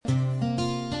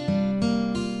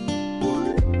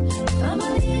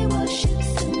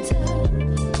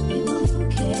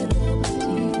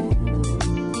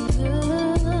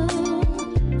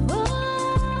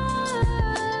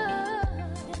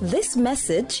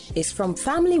message is from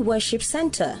Family Worship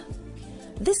Center.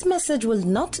 This message will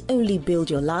not only build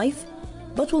your life,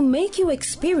 but will make you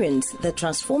experience the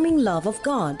transforming love of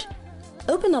God.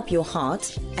 Open up your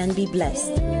heart and be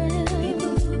blessed.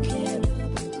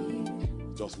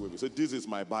 Just wait. Say, this is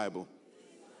my Bible.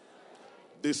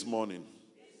 This morning,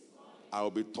 I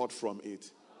will be taught from it.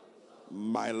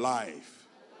 My life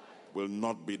will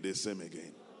not be the same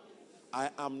again. I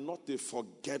am not a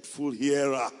forgetful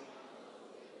hearer.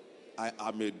 I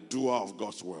am a doer of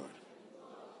God's word.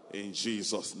 In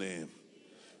Jesus' name.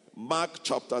 Mark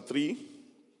chapter 3.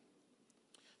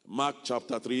 Mark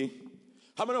chapter 3.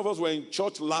 How many of us were in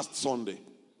church last Sunday?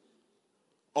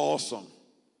 Awesome.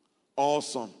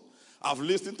 Awesome. I've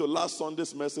listened to last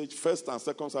Sunday's message, first and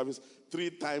second service, 3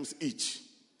 times each.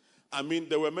 I mean,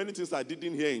 there were many things I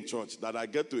didn't hear in church that I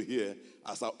get to hear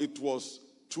it was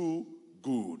too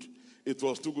good. It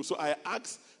was too good. So I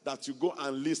asked that you go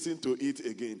and listen to it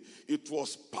again. It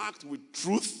was packed with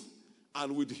truth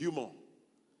and with humor.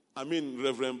 I mean,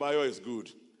 Reverend Bayo is good.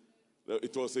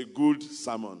 It was a good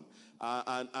sermon.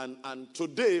 And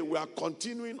today we are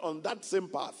continuing on that same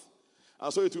path.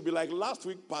 And so it will be like last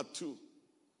week, part 2.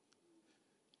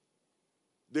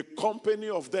 The company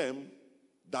of them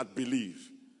that believe.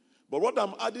 But what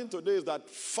I'm adding today is that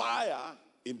fire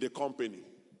in the company.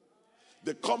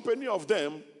 The company of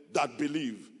them that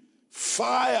believe.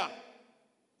 Fire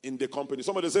in the company.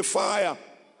 Somebody say fire. Fire.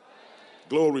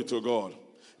 Glory to God.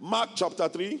 Mark chapter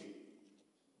 3.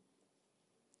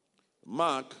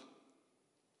 Mark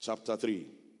chapter 3.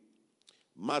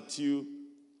 Matthew,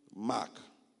 Mark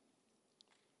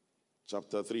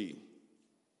chapter 3.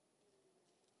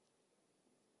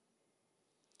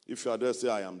 If you are there, say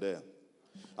I am there.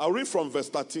 I'll read from verse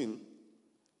 13.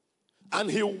 And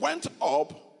he went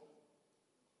up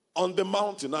on the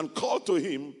mountain and called to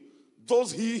him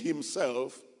those he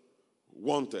himself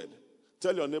wanted.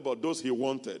 Tell your neighbor, those he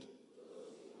wanted,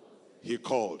 he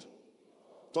called.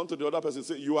 Turn to the other person and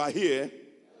say, you are here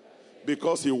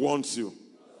because he wants you.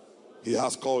 He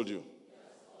has called you.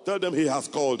 Tell them he has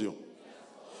called you.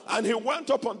 And he went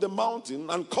up on the mountain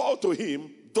and called to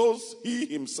him those he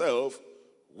himself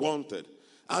wanted.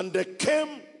 And they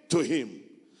came to him.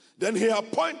 Then he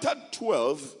appointed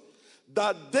 12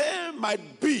 that they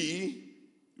might be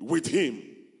with him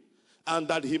and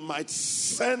that he might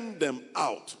send them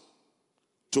out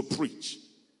to preach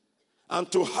and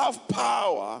to have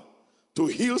power to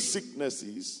heal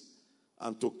sicknesses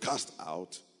and to cast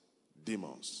out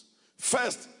demons.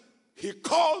 First, he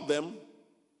called them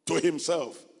to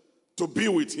himself to be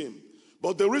with him.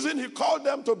 But the reason he called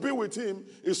them to be with him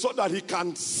is so that he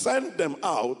can send them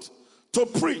out to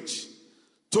preach,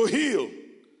 to heal,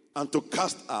 and to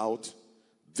cast out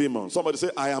demons. Somebody say,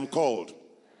 I am called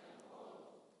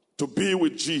to be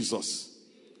with Jesus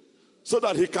so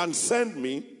that he can send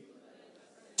me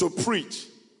to preach,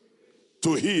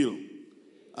 to heal,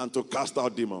 and to cast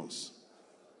out demons.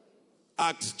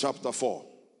 Acts chapter 4.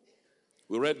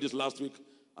 We read this last week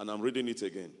and I'm reading it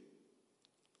again.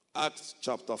 Acts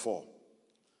chapter 4.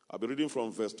 I'll be reading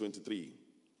from verse 23.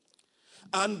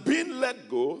 And being let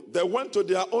go, they went to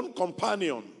their own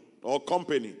companion or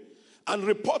company and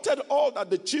reported all that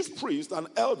the chief priests and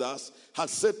elders had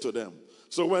said to them.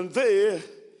 So when they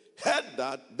heard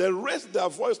that, they raised their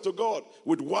voice to God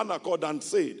with one accord and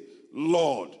said,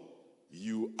 Lord,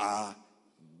 you are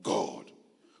God,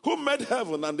 who made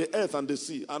heaven and the earth and the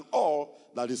sea and all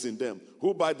that is in them,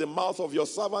 who by the mouth of your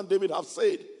servant David have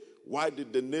said, why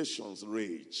did the nations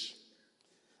rage?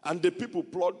 And the people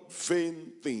plot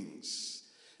vain things.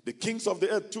 The kings of the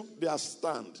earth took their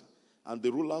stand, and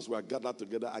the rulers were gathered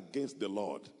together against the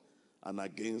Lord and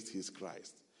against his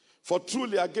Christ. For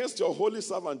truly against your holy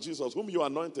servant Jesus, whom you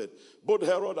anointed, both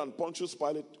Herod and Pontius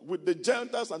Pilate, with the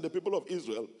Gentiles and the people of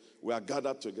Israel, were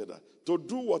gathered together to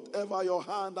do whatever your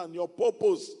hand and your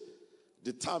purpose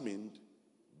determined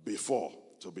before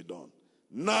to be done.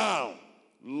 Now,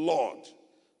 Lord,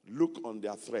 look on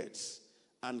their threats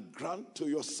and grant to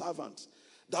your servants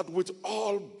that with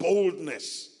all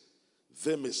boldness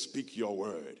they may speak your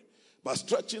word, by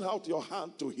stretching out your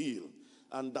hand to heal,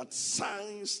 and that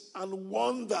signs and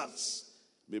wonders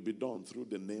may be done through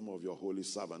the name of your holy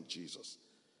servant Jesus.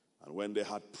 And when they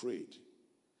had prayed,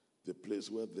 the place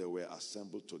where they were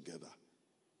assembled together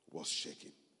was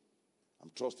shaken.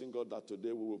 I'm trusting God that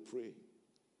today we will pray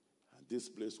and this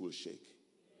place will shake.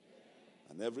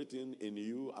 And everything in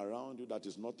you, around you that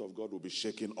is not of God will be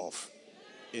shaken off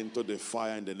into the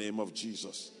fire in the name of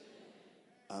Jesus.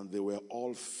 And they were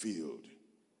all filled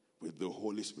with the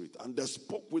Holy Spirit. And they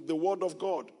spoke with the word of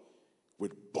God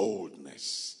with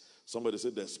boldness. Somebody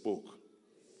said they spoke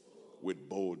with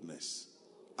boldness.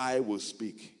 I will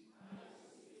speak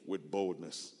with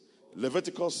boldness.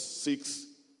 Leviticus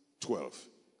 6:12.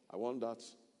 I want that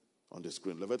on the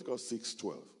screen. Leviticus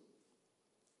 6:12.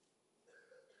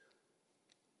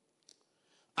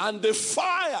 And the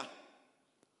fire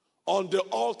on the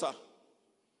altar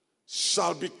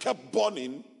shall be kept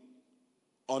burning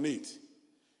on it.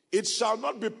 It shall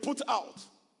not be put out,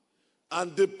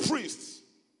 and the priest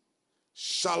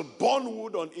shall burn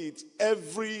wood on it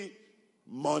every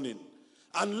morning,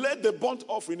 and lay the burnt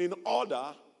offering in order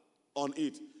on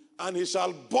it, and he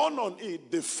shall burn on it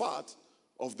the fat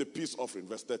of the peace offering.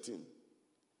 Verse 13.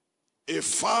 A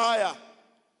fire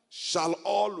shall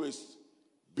always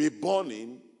be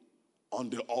burning on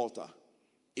the altar.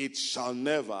 It shall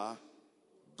never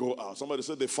go out. Somebody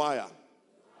said the fire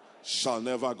shall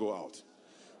never go out.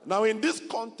 Now in this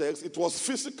context, it was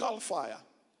physical fire.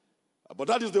 But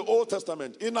that is the Old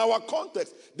Testament. In our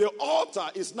context, the altar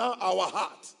is now our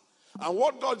heart. And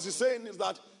what God is saying is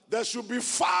that there should be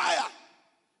fire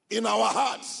in our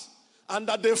hearts. And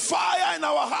that the fire in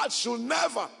our hearts should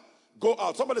never go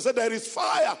out. Somebody said there is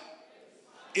fire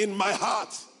in my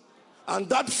heart. And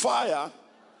that fire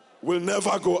will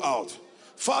never go out.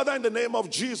 Father, in the name of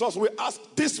Jesus, we ask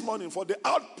this morning for the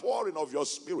outpouring of your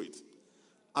spirit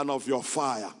and of your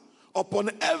fire upon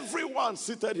everyone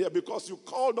seated here, because you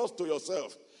called us to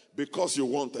yourself, because you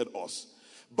wanted us.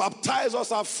 Baptize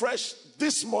us afresh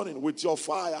this morning with your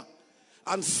fire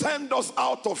and send us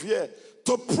out of here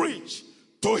to preach,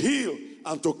 to heal,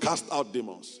 and to cast out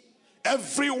demons.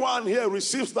 Everyone here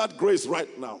receives that grace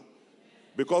right now,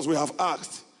 because we have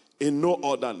asked in no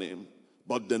other name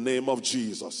but the name of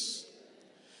Jesus.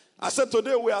 I said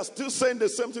today we are still saying the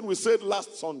same thing we said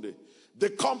last Sunday.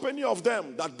 The company of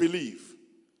them that believe.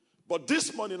 But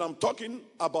this morning I'm talking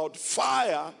about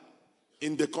fire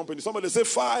in the company. Somebody say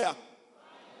fire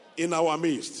in our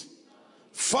midst.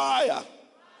 Fire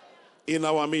in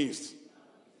our midst.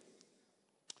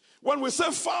 When we say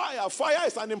fire, fire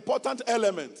is an important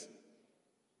element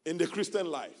in the Christian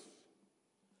life.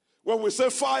 When we say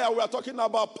fire, we are talking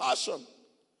about passion.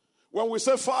 When we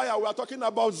say fire, we are talking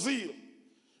about zeal.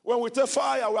 When we say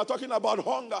fire, we are talking about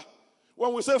hunger.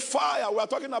 When we say fire, we are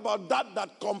talking about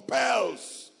that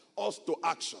compels us to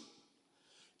action.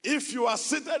 If you are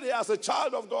seated here as a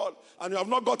child of God and you have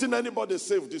not gotten anybody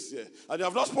saved this year, and you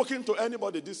have not spoken to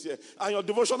anybody this year, and your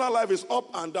devotional life is up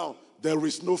and down, there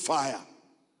is no fire.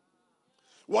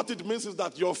 What it means is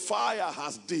that your fire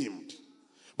has dimmed.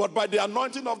 But by the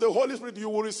anointing of the Holy Spirit, you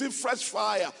will receive fresh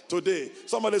fire today.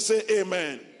 Somebody say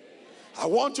amen. I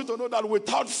want you to know that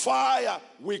without fire,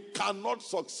 we cannot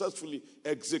successfully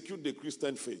execute the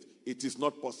Christian faith. It is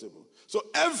not possible. So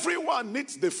everyone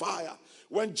needs the fire.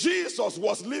 When Jesus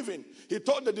was leaving, he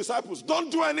told the disciples, don't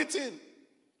do anything.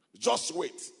 Just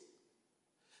wait.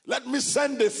 Let me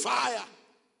send the fire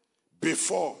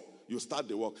before you start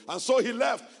the work. And so he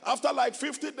left. After like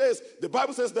 50 days, the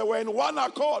Bible says they were in one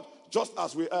accord, just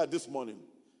as we are this morning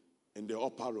in the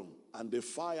upper room. And the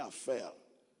fire fell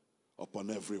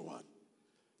upon everyone.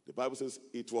 The Bible says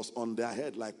it was on their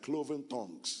head like cloven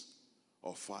tongues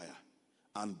of fire.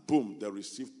 And boom, they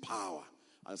received power.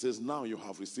 And it says, now you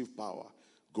have received power.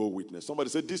 Go witness. Somebody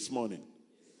said, this morning,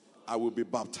 I will be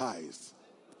baptized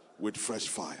with fresh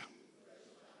fire.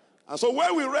 And so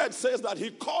where we read says that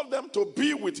he called them to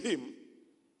be with him.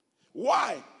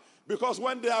 Why? Because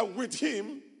when they are with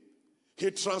him,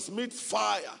 he transmits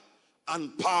fire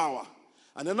and power.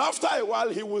 And then after a while,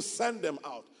 he will send them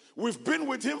out. We've been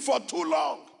with him for too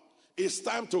long. It's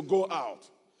time to go out.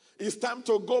 It's time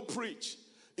to go preach.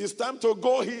 It's time to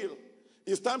go heal.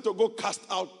 It's time to go cast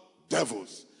out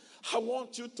devils. I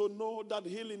want you to know that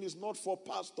healing is not for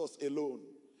pastors alone.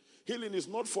 Healing is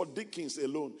not for deacons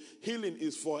alone. Healing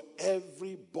is for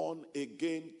every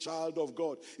born-again child of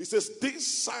God. It says, these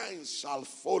signs shall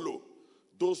follow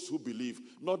those who believe.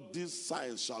 Not these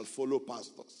signs shall follow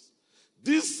pastors.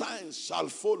 These signs shall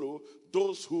follow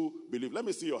those who believe. Let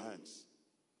me see your hands.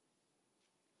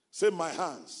 Say, my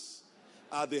hands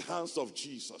are the hands of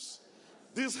Jesus.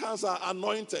 These hands are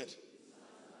anointed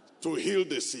to heal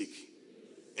the sick.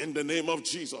 In the name of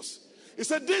Jesus. He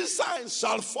said, these signs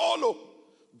shall follow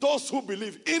those who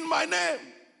believe in my name.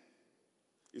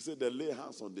 He said, they lay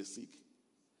hands on the sick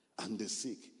and the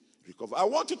sick recover. I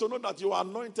want you to know that you are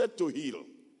anointed to heal.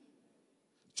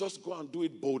 Just go and do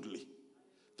it boldly.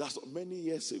 That's many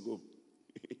years ago.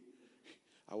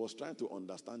 I was trying to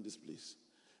understand this place.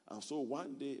 And so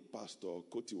one day, Pastor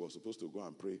Koti was supposed to go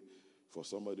and pray for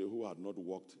somebody who had not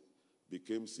worked,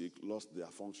 became sick, lost their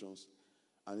functions.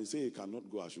 And he said he cannot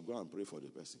go. I should go and pray for the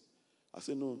person. I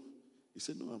said, no. He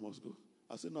said, no, I must go.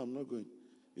 I said, no, I'm not going.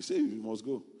 He said, you must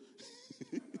go.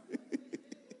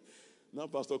 Now,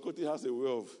 Pastor Koti has a way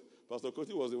of, Pastor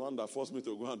Koti was the one that forced me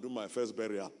to go and do my first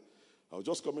burial. I was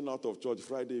just coming out of church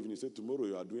Friday evening. He said, tomorrow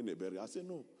you are doing a burial. I said,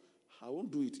 no, I won't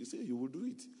do it. He said, you will do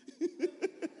it.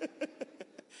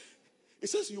 He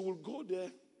says, you will go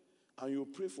there and you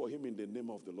pray for him in the name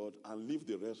of the Lord and leave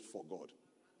the rest for God.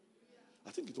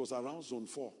 I think it was around zone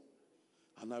 4.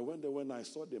 And I went there. When I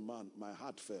saw the man, my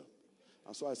heart fell.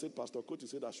 And so I said, Pastor Koti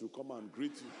said I should come and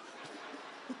greet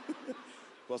you.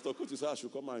 Pastor Koti said I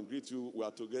should come and greet you. We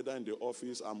are together in the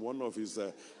office. I'm one of his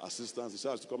assistants. He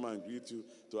said I should come and greet you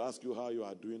to ask you how you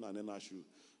are doing, and then I should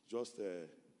just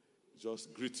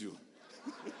greet you.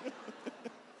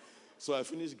 So I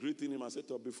finished greeting him. I said,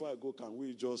 before I go, can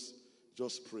we just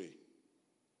pray?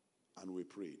 And we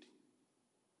prayed.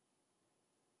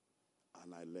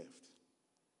 And I left.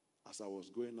 As I was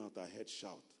going out, I heard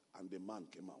shout, and the man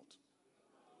came out.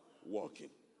 Walking.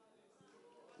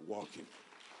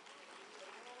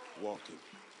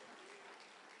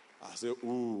 I said,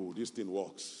 ooh, this thing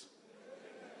works.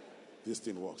 This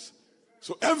thing works.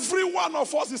 So every one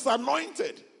of us is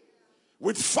anointed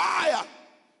with fire.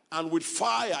 And with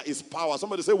fire is power.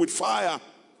 Somebody say, with fire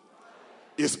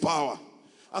is power.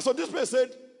 And so this person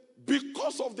said,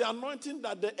 because of the anointing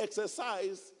that they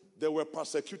exercised, they were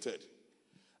persecuted.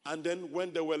 And then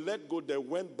when they were let go, they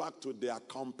went back to their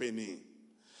company.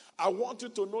 I want you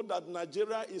to know that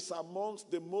Nigeria is amongst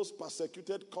the most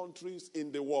persecuted countries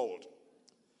in the world.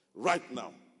 Right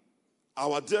now.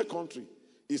 Our dear country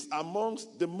is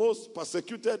amongst the most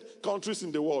persecuted countries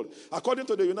in the world. According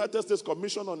to the United States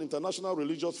Commission on International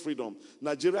Religious Freedom,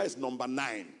 Nigeria is number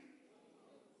 9.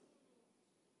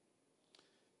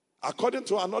 According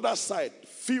to another site,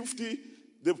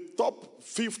 the top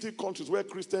 50 countries where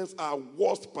Christians are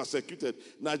worst persecuted,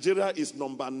 Nigeria is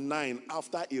number 9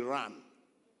 after Iran.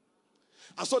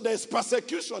 And so there is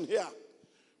persecution here.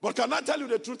 But can I tell you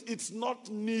the truth? It's not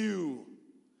new.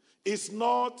 It's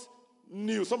not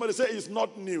new. Somebody say it's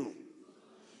not new.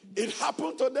 It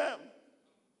happened to them.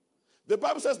 The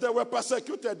Bible says they were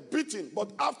persecuted, beaten,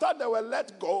 but after they were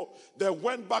let go, they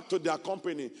went back to their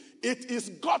company. It is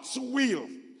God's will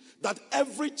that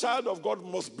every child of God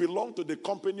must belong to the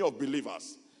company of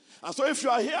believers. And so if you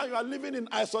are here and you are living in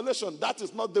isolation, that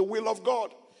is not the will of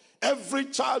God. Every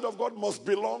child of God must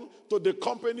belong to the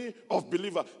company of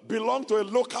believers, belong to a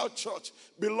local church,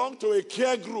 belong to a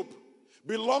care group,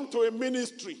 belong to a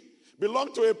ministry,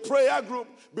 belong to a prayer group,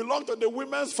 belong to the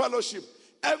women's fellowship.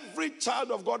 Every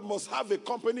child of God must have a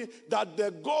company that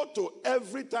they go to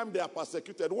every time they are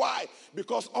persecuted. Why?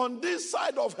 Because on this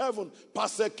side of heaven,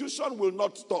 persecution will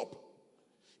not stop.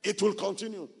 It will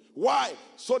continue. Why?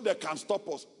 So they can stop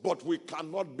us, but we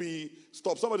cannot be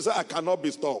stopped. Somebody say, I cannot be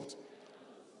stopped.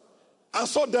 And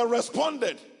so they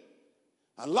responded.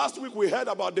 And last week we heard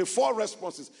about the 4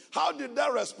 responses. How did they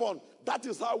respond? That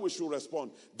is how we should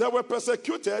respond. They were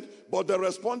persecuted, but they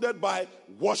responded by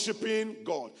worshiping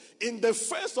God. In the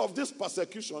face of this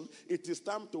persecution, it is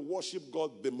time to worship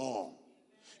God the more.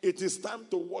 It is time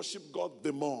to worship God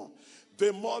the more.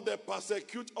 The more they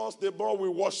persecute us, the more we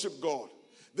worship God.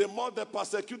 The more they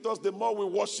persecute us, the more we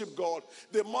worship God.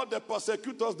 The more they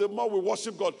persecute us, the more we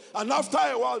worship God. And after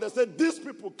a while, they said, these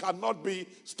people cannot be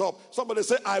stopped. Somebody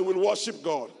say, I will worship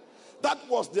God. That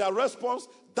was their response.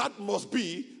 That must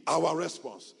be our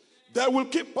response. They will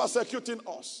keep persecuting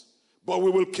us, but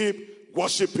we will keep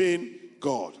worshiping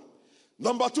God.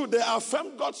 Number 2, they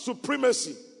affirm God's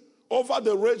supremacy over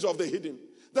the rage of the hidden.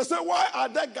 They say, why are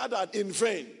they gathered in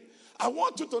vain? I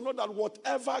want you to know that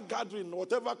whatever gathering,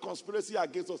 whatever conspiracy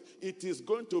against us, it is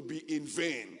going to be in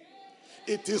vain.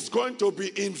 It is going to be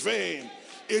in vain.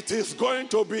 It is going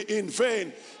to be in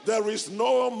vain. There is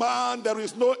no man, there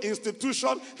is no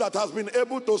institution that has been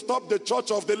able to stop the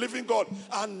church of the living God.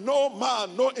 And no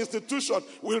man, no institution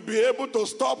will be able to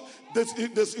stop this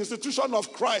institution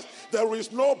of Christ. There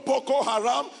is no Boko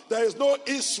Haram, there is no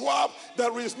ISWAP,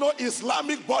 there is no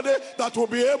Islamic body that will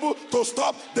be able to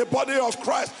stop the body of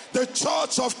Christ. The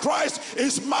church of Christ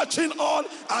is marching on,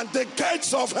 and the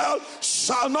gates of hell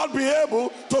shall not be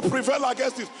able to prevail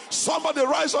against it. Somebody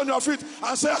rise on your feet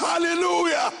and say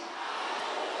hallelujah.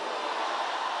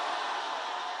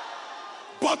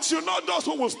 But you know those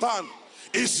who will stand.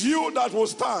 It's you that will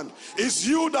stand. It's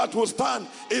you that will stand.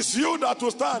 It's you that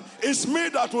will stand. It's me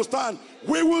that will stand.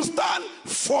 We will stand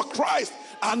for Christ,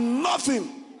 and nothing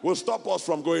will stop us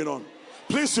from going on.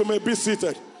 Please, you may be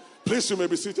seated. Please, you may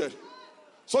be seated.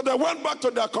 So they went back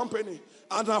to their company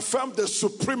and affirmed the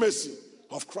supremacy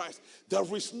of Christ.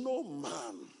 There is no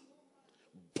man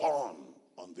born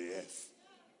on the earth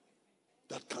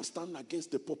that can stand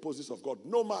against the purposes of God.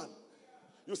 No man.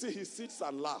 You see, he sits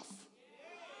and laughs.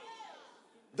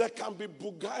 There can be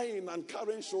bugaing and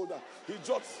carrying shoulder.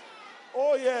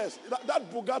 Oh, yes.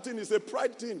 That Bugatti is a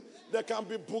pride thing. There can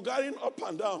be Bulgarian up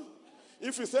and down.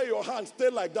 If you say your hand stay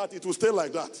like that, it will stay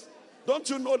like that. Don't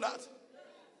you know that?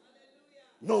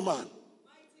 No man.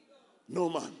 No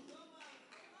man.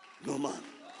 No man.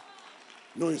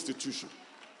 No institution.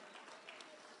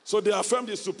 So they affirmed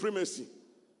his supremacy.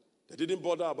 They didn't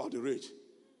bother about the rage.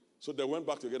 So they went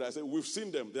back together. I said, we've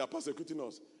seen them. They are persecuting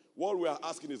us. What we are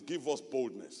asking is give us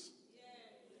boldness.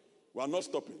 We are not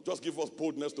stopping. Just give us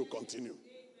boldness to continue.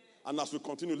 And as we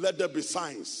continue, let there be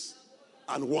signs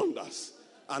and wonders.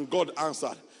 And God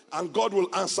answered. And God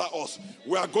will answer us.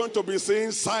 We are going to be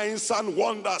seeing signs and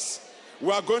wonders.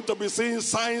 We are going to be seeing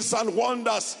signs and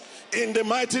wonders in the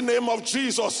mighty name of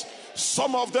Jesus.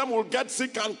 Some of them will get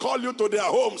sick and call you to their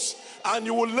homes. And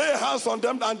you will lay hands on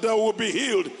them and they will be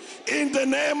healed. In the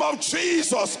name of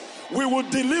Jesus, we will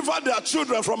deliver their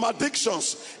children from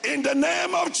addictions. In the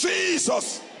name of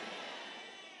Jesus.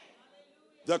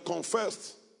 They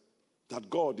confessed that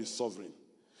God is sovereign.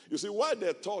 You see, why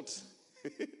they thought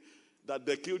that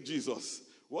they killed Jesus,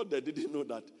 what they didn't know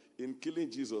that in killing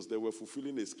Jesus, they were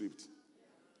fulfilling a script.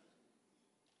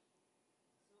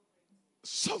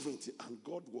 Sovereignty, and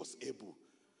God was able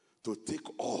to take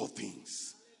all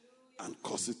things and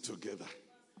cause it together.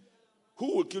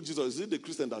 Who will kill Jesus? Is it the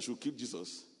Christian that should kill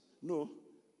Jesus? No.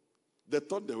 They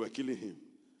thought they were killing him,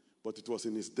 but it was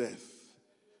in his death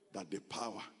that the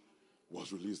power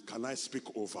was released. Can I speak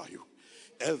over you?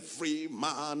 Every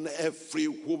man, every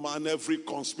woman, every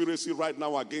conspiracy right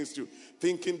now against you,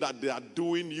 thinking that they are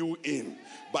doing you in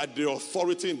by the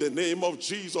authority in the name of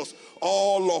Jesus,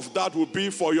 all of that will be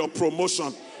for your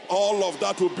promotion. All of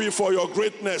that will be for your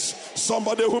greatness.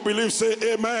 Somebody who believes, say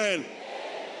amen.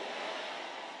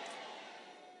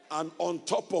 And on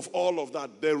top of all of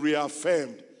that, they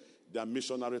reaffirmed their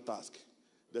missionary task.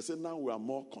 They said, now we are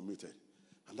more committed.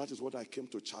 And that is what I came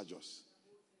to charge us.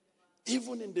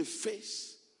 Even in the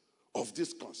face of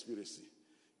this conspiracy,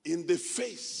 in the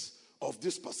face of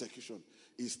this persecution,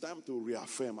 it's time to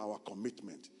reaffirm our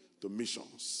commitment to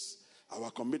missions,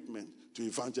 our commitment to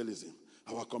evangelism,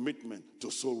 our commitment to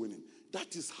soul winning.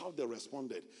 That is how they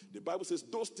responded. The Bible says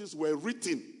those things were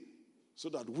written so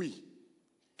that we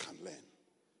can learn.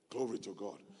 Glory to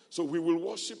God. So we will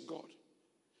worship God.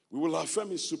 We will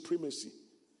affirm his supremacy.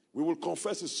 We will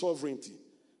confess his sovereignty.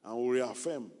 And we will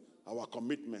reaffirm our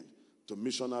commitment to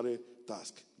missionary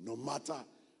task, no matter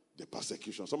the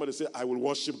persecution. Somebody say, I will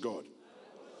worship God.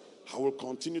 I will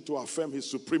continue to affirm his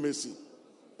supremacy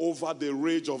over the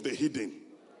rage of the hidden.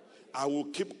 I will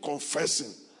keep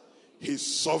confessing his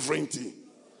sovereignty.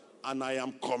 And I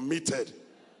am committed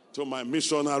to my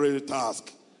missionary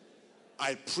task.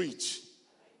 I preach,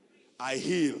 I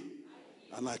heal,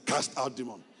 and I cast out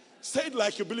demons. Say it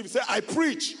like you believe. Say, I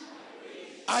preach,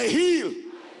 I heal,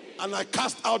 and I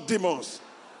cast out demons.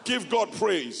 Give God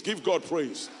praise. Give God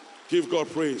praise. Give God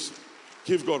praise.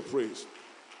 Give God praise.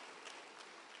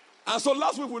 And so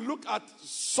last week we looked at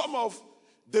some of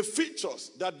the features,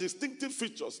 the distinctive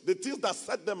features, the things that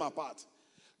set them apart.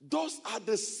 Those are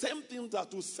the same things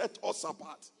that will set us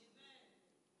apart.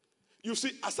 You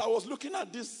see, as I was looking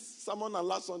at this sermon on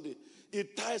last Sunday,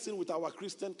 it ties in with our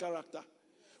Christian character.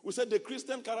 We said the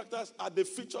Christian characters are the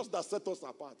features that set us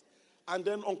apart. And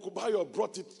then Uncle Bayo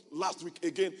brought it last week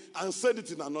again and said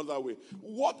it in another way.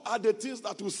 What are the things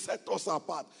that will set us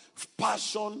apart?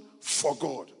 Passion for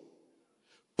God.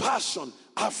 Passion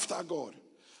after God.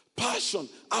 Passion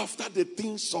after the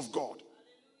things of God.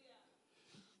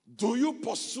 Do you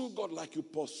pursue God like you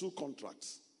pursue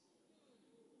contracts?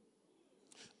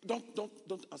 Don't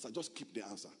answer. Just keep the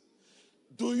answer.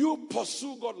 Do you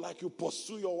pursue God like you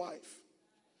pursue your wife?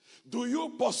 Do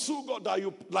you pursue God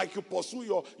like you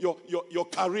pursue your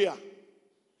career?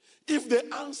 If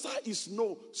the answer is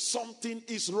no, something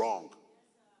is wrong.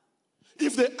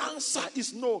 If the answer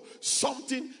is no,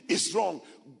 something is wrong.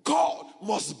 God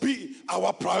must be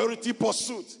our priority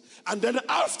pursuit. And then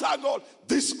after God,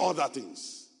 these other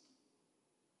things.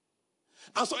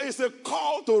 And so it's a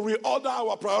call to reorder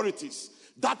our priorities.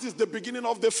 That is the beginning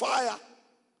of the fire.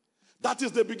 That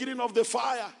is the beginning of the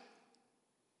fire.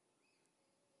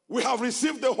 We have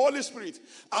received the Holy Spirit.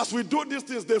 As we do these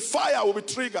things, the fire will be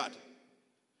triggered.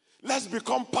 Let's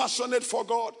become passionate for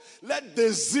God. Let the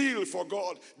zeal for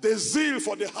God, the zeal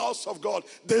for the house of God,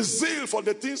 the zeal for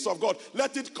the things of God,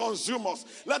 let it consume us.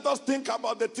 Let us think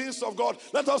about the things of God.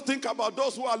 Let us think about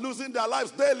those who are losing their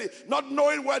lives daily, not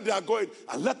knowing where they are going.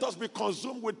 And let us be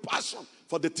consumed with passion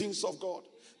for the things of God.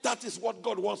 That is what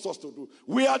God wants us to do.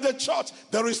 We are the church.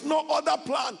 There is no other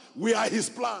plan. We are his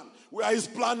plan. We are his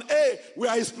plan A. We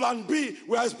are his plan B.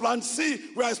 We are his plan C.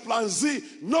 We are his plan Z.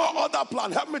 No other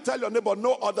plan. Help me tell your neighbor,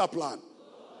 no other plan.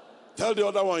 Tell the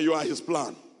other one, you are his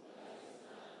plan.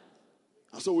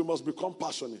 And so we must become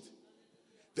passionate.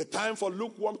 The time for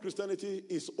lukewarm Christianity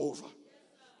is over.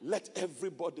 Let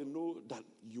everybody know that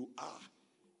you are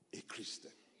a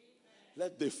Christian.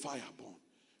 Let the fire burn.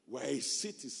 Where a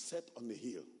city is set on a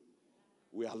hill,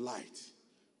 we are light.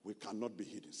 We cannot be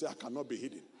hidden. Say, I cannot be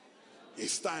hidden.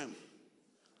 It's time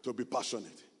to be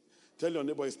passionate. Tell your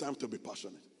neighbor, it's time to be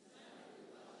passionate.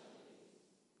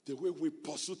 The way we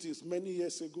pursued this many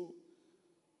years ago,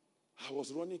 I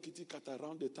was running kitty cat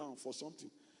around the town for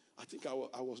something. I think I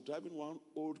was driving one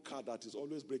old car that is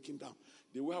always breaking down.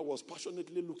 The way I was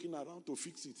passionately looking around to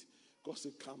fix it, God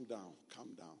said, calm down, calm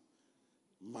down.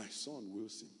 My son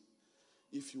Wilson,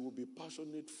 if you will be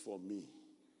passionate for me,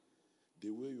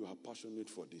 the way you are passionate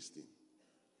for this thing,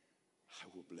 I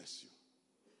will bless you.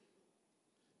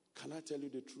 Can I tell you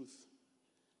the truth?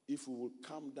 If we will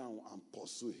calm down and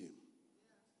pursue him,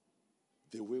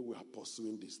 the way we are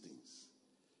pursuing these things,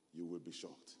 you will be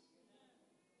shocked.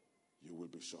 You will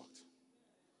be shocked.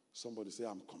 Somebody say,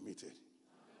 I'm committed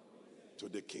to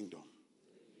the kingdom.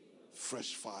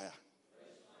 Fresh fire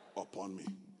upon me.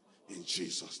 In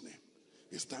Jesus' name.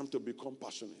 It's time to become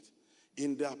passionate.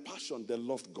 In their passion, they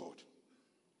loved God.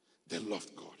 They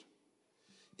loved God.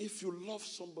 If you love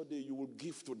somebody, you will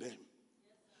give to them.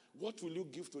 What will you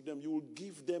give to them? You will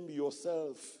give them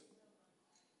yourself.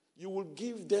 You will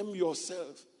give them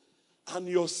yourself. And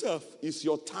yourself is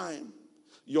your time,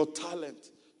 your talent,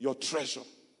 your treasure.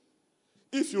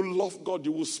 If you love God,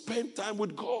 you will spend time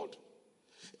with God.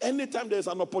 Anytime there's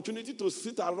an opportunity to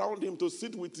sit around him, to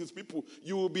sit with his people,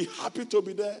 you will be happy to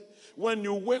be there. When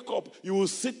you wake up, you will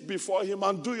sit before him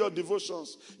and do your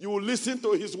devotions. You will listen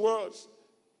to his words.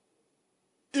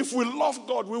 If we love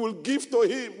God, we will give to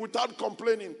him without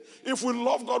complaining. If we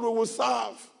love God, we will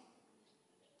serve.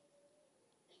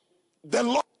 They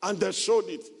loved and they showed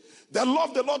it. They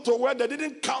loved the Lord to where they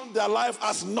didn't count their life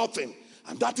as nothing.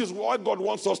 And that is what God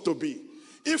wants us to be.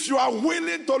 If you are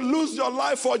willing to lose your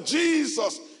life for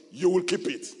Jesus, you will keep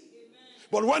it. Amen.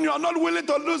 But when you are not willing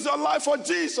to lose your life for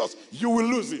Jesus, you will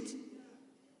lose it.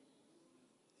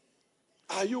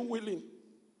 Are you willing?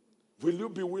 Will you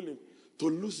be willing to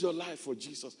lose your life for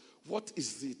Jesus? What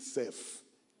is it, self?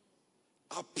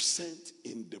 Absent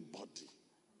in the body.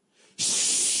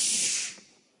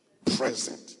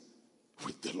 Present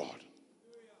with the Lord.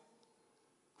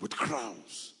 With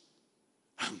crowns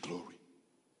and glory.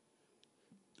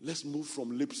 Let's move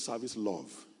from lip service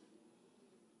love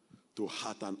to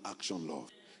heart and action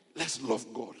love. Let's love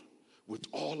God with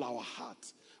all our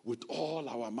heart, with all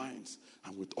our minds,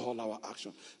 and with all our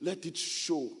action. Let it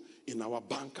show in our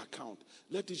bank account.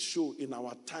 Let it show in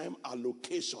our time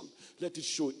allocation. Let it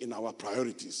show in our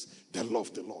priorities. They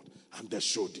loved the Lord and they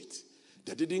showed it.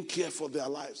 They didn't care for their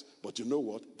lives, but you know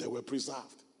what? They were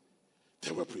preserved.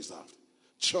 They were preserved.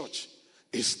 Church,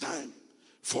 it's time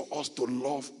for us to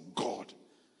love God.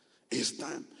 It's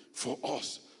time for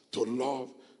us to love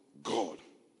God.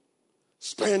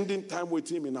 Spending time with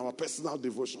him in our personal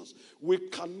devotions. We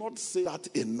cannot say that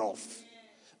enough.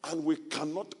 And we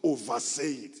cannot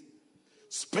oversay it.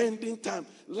 Spending time.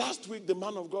 Last week the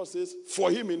man of God says,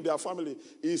 for him in their family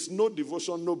is no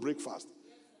devotion, no breakfast.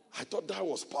 I thought that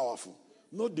was powerful.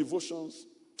 No devotions,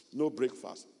 no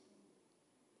breakfast.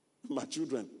 My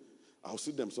children, I'll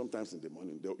see them sometimes in the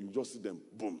morning. You just see them,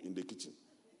 boom, in the kitchen.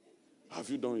 Have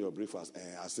you done your breakfast?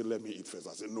 I say, let me eat first.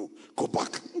 I say, no, go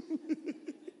back.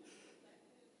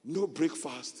 No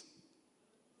breakfast,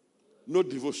 no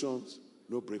devotions,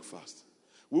 no breakfast.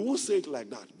 We won't say it like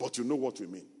that, but you know what we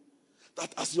mean.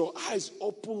 That as your eyes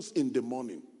opens in the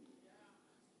morning,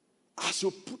 as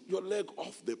you put your leg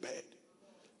off the bed,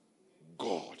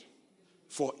 God.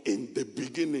 For in the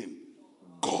beginning,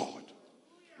 God.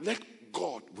 Let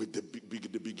God be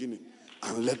the beginning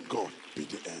and let God be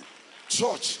the end.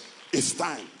 Church, it's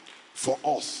time for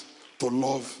us to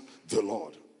love the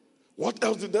Lord. What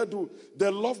else did they do? They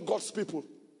love God's people.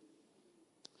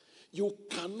 You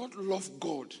cannot love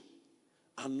God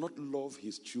and not love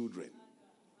his children.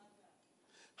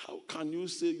 How can you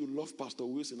say you love Pastor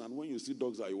Wilson and when you see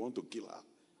dogs you want to kill her?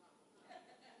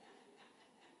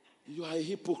 You are a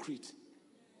hypocrite.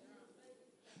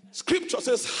 Scripture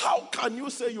says, how can you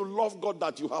say you love God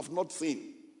that you have not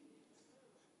seen?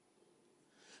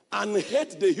 And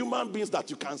hate the human beings that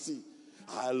you can see.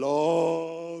 I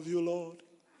love you, Lord.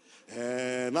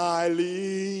 And I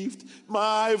lift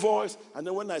my voice. And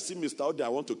then when I see Mr. Ode, I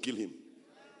want to kill him.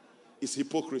 It's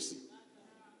hypocrisy.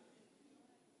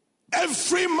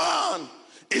 Every man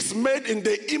is made in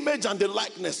the image and the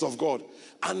likeness of God.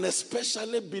 And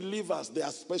especially believers, they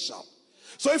are special.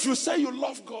 So if you say you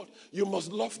love God, you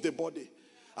must love the body.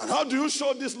 And how do you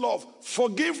show this love?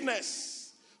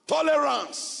 Forgiveness,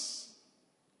 tolerance.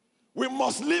 We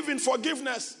must live in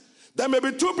forgiveness. There may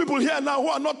be two people here now who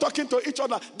are not talking to each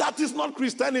other. That is not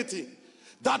Christianity.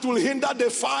 That will hinder the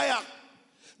fire.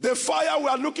 The fire we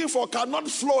are looking for cannot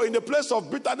flow in the place of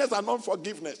bitterness and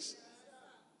unforgiveness.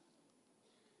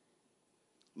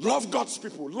 Love God's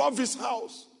people. Love his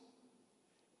house.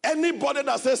 Anybody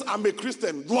that says, I'm a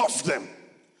Christian, love them.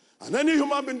 And any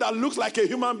human being that looks like a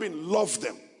human being, love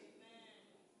them.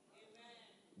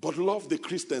 But love the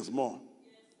Christians more.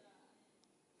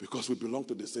 Because we belong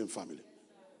to the same family.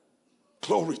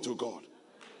 Glory to God.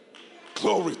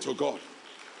 Glory to God.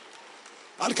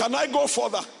 And can I go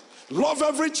further? Love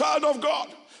every child of God.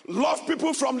 Love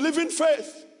people from Living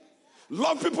Faith.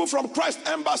 Love people from Christ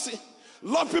Embassy.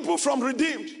 Love people from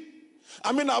Redeemed.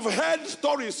 I mean, I've heard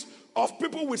stories of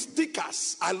people with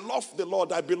stickers. I love the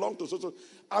Lord. I belong to so.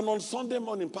 And on Sunday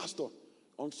morning, Pastor,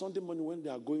 on Sunday morning when they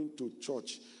are going to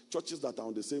church, churches that are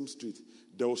on the same street,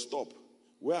 they will stop.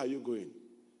 Where are you going?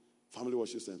 Family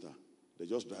Worship Center. They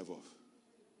just drive off.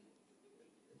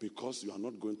 Because you are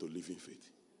not going to Living Faith.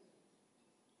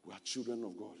 We are children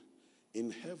of God.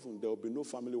 In heaven, there will be no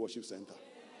Family Worship Center.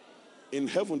 In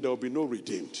heaven, there will be no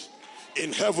Redeemed.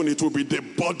 In heaven, it will be the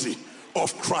body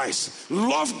of Christ.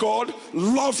 Love God,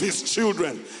 love his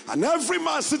children. And every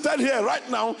man seated here right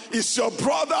now is your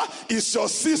brother, is your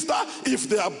sister. If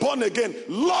they are born again,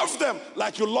 love them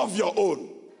like you love your own.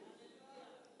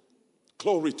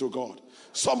 Glory to God.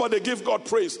 Somebody give God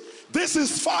praise. This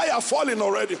is fire falling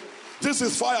already. This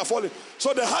is fire falling.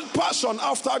 So they had passion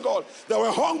after God. They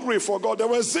were hungry for God. They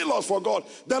were zealous for God.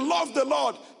 They loved the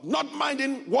Lord, not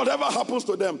minding whatever happens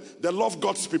to them. They love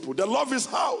God's people. They love his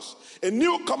house. A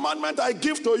new commandment I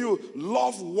give to you.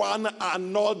 Love one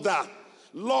another.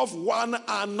 Love one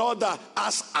another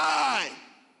as I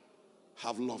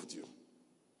have loved you.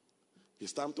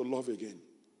 It's time to love again.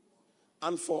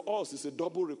 And for us, it's a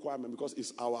double requirement because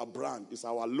it's our brand. It's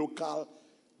our local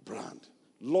brand.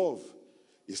 Love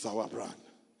is our brand.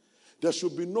 There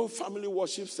should be no Family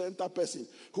Worship Center person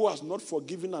who has not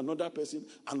forgiven another person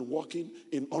and walking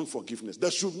in unforgiveness. There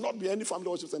should not be any Family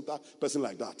Worship Center person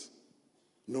like that.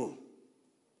 No.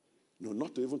 No,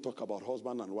 not to even talk about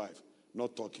husband and wife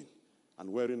not talking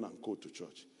and wearing and coat to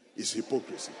church. It's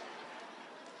hypocrisy.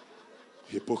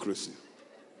 Hypocrisy.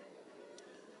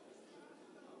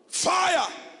 Fire!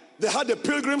 They had the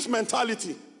pilgrim's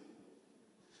mentality.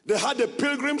 They had the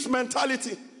pilgrim's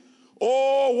mentality.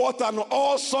 Oh, what an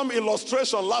awesome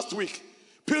illustration last week.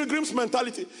 Pilgrim's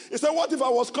mentality. He said, what if I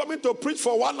was coming to preach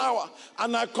for 1 hour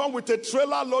and I come with a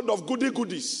trailer load of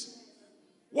goodies?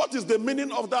 What is the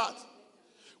meaning of that?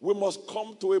 We must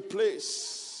come to a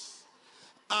place.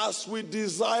 As we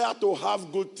desire to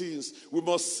have good things, we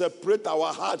must separate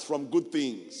our hearts from good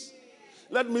things.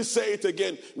 Let me say it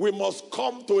again. We must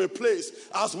come to a place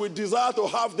as we desire to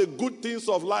have the good things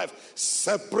of life.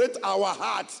 Separate our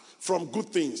hearts from good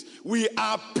things. We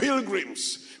are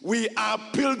pilgrims. We are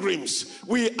pilgrims.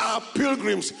 We are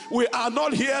pilgrims. We are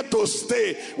not here to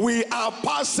stay. We are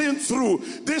passing through.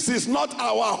 This is not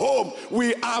our home.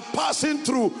 We are passing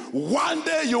through. One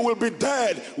day you will be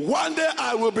dead. One day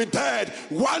I will be dead.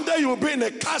 One day you will be in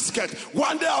a casket.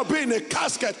 One day I'll be in a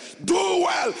casket. Do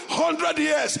well 100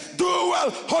 years. Do well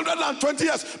 120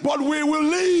 years. But we will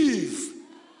leave.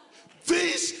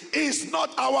 This is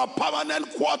not our permanent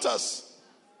quarters.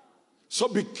 So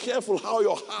be careful how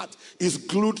your heart is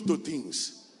glued to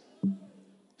things.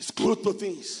 It's glued to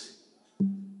things.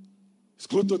 It's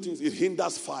glued to things. It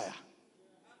hinders fire.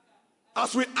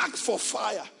 As we ask for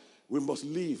fire, we must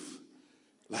live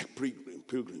like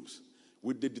pilgrims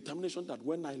with the determination that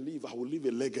when I leave, I will leave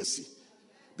a legacy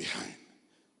behind.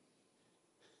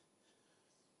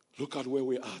 Look at where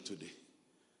we are today.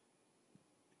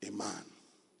 A man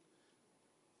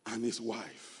and his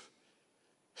wife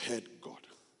heard God.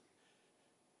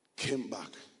 Came back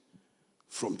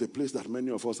from the place that many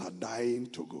of us are dying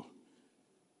to go,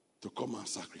 to come and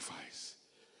sacrifice.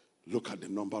 Look at the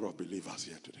number of believers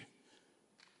here today.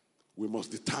 We must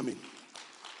determine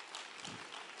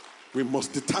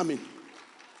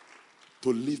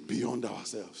to live beyond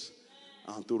ourselves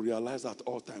and to realize at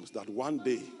all times that one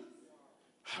day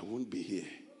I won't be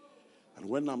here. And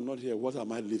when I'm not here, what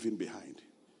am I leaving behind?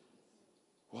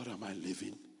 What am I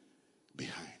leaving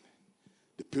behind?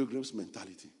 The pilgrim's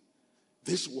mentality.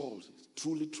 This world,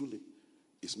 truly,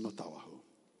 is not our home.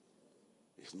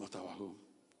 It's not our home.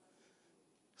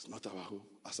 It's not our home.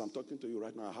 As I'm talking to you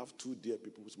right now, I have two dear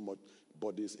people's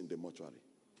bodies in the mortuary.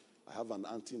 I have an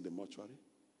auntie in the mortuary.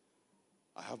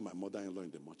 I have my mother-in-law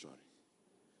in the mortuary.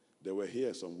 They were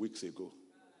here some weeks ago.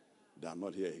 They are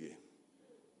not here again.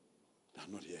 They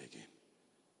are not here again.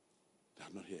 They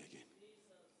are not here again.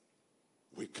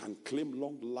 We can claim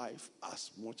long life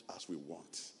as much as we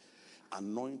want.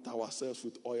 Anoint ourselves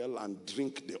with oil and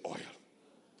drink the oil.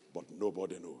 But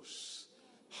nobody knows.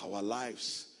 Our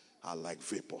lives are like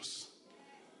vapors.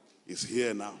 It's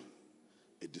here now.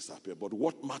 It disappears. But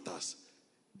what matters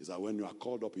is that when you are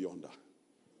called up yonder,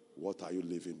 what are you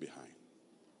leaving behind?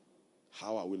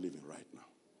 How are we living right now?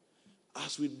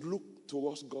 As we look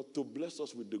towards God to bless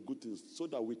us with the good things so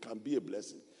that we can be a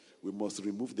blessing, we must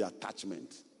remove the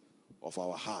attachment of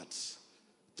our hearts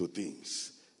to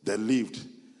things. They lived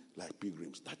like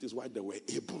pilgrims. That is why they were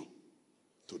able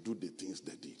to do the things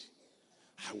they did.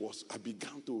 I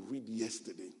began to read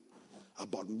yesterday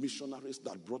about missionaries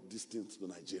that brought these things to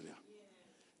Nigeria.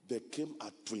 They came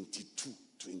at 22,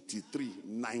 23,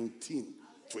 19,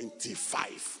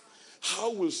 25.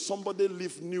 How will somebody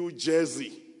leave New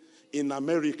Jersey in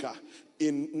America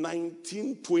in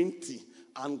 1920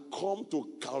 and come to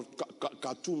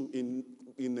Khartoum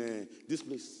in this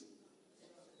place?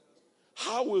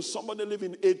 How will somebody live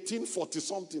in 1840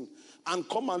 something and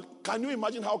come and, can you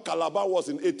imagine how Calabar was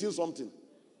in 18 something?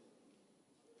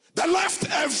 They left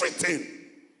everything.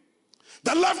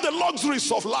 They left the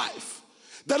luxuries of life.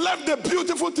 They left the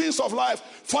beautiful things of life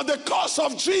for the cause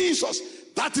of Jesus.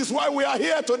 That is why we are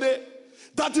here today.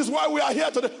 That is why we are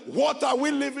here today. What are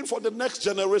we leaving for the next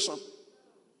generation?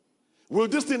 Will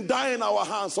this thing die in our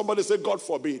hands? Somebody say, God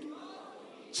forbid.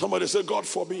 Somebody say, God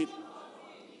forbid.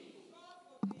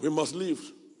 We must live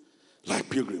like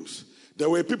pilgrims. There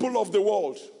were people of the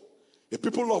world. The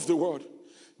people of the world.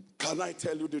 Can I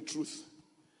tell you the truth?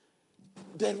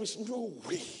 There is no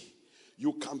way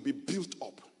you can be built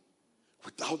up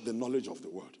without the knowledge of the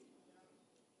word.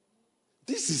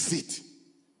 This is it.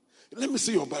 Let me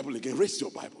see your Bible again. Raise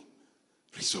your Bible.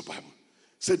 Raise your Bible.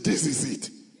 Say, this is it.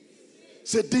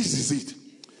 Say, this is it.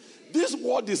 This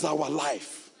word is our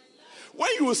life. When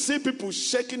you see people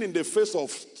shaking in the face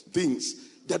of things,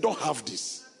 they don't have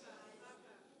this.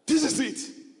 This is it.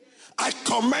 I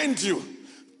commend you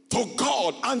to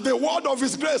God and the word of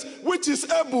his grace, which is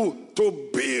able to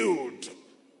build.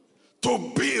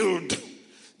 To build.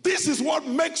 This is what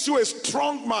makes you a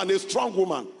strong man, a strong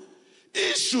woman.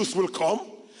 Issues will come.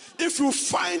 If you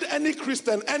find any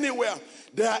Christian anywhere,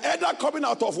 they are either coming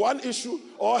out of one issue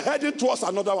or heading towards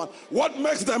another one. What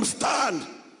makes them stand?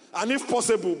 And if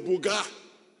possible, buga,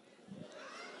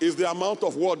 is the amount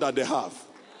of word that they have.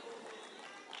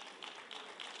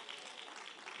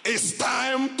 It's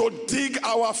time to dig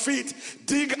our feet,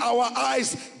 dig our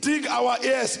eyes, dig our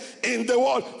ears in the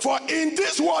word. For in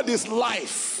this word is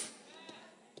life.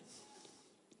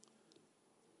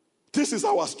 This is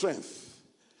our strength.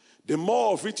 The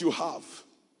more of it you have,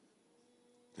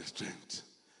 the strength.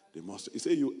 The more. He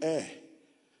said you err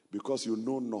because you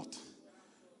know not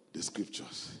the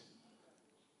scriptures.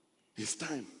 It's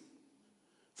time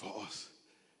for us.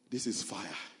 This is fire.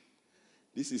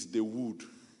 This is the wood.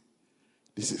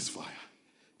 This is fire.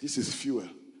 This is fuel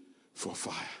for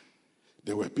fire.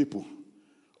 There were people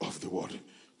of the word.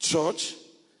 Church,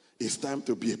 it's time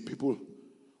to be a people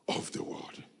of the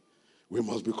word. We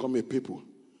must become a people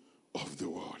of the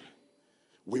word.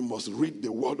 We must read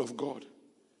the word of God.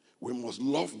 We must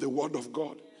love the word of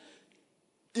God.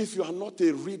 If you are not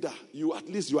a reader, at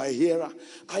least you are a hearer.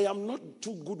 I am not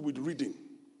too good with reading.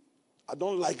 I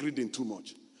don't like reading too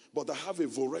much. But I have a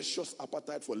voracious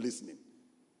appetite for listening.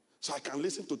 So I can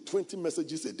listen to 20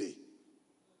 messages a day.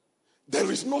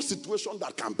 There is no situation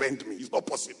that can bend me. It's not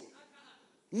possible.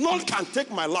 None can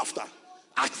take my laughter.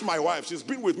 Ask my wife. She's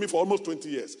been with me for almost 20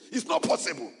 years. It's not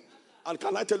possible. And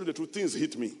can I tell you the truth? Things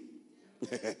hit me.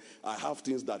 I have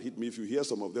things that hit me. If you hear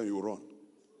some of them, you run.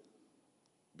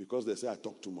 Because they say I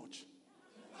talk too much.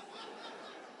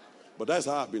 But that's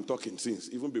how I've been talking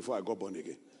since, even before I got born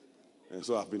again. And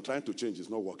so I've been trying to change. It's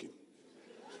not working.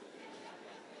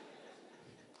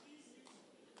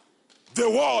 The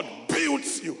word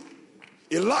builds you.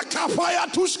 The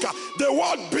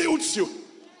word builds you.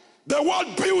 The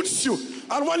word builds you.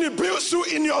 And when it builds you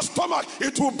in your stomach,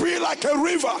 it will be like a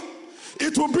river.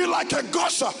 It will be like a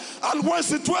gusher. And when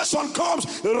situation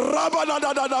comes,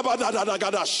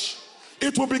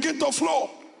 it will begin to flow.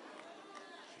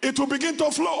 It will begin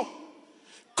to flow.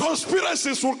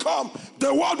 Conspiracies will come.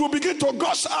 The word will begin to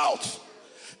gush out.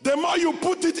 The more you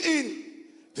put it in,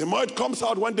 the more it comes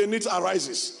out when the need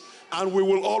arises. And we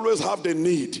will always have the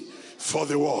need for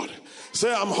the word.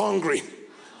 Say, I'm hungry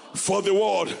for the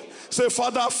word. Say,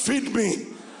 Father, feed me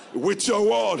with your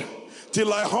word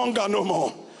till I hunger no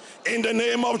more. In the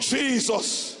name of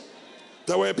Jesus.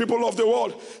 There were people of the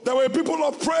world. There were people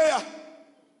of prayer.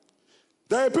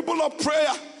 There were people of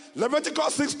prayer.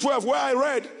 Leviticus 6:12, where I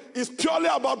read, is purely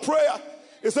about prayer.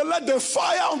 He said, let the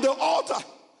fire on the altar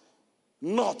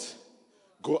not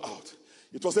go out.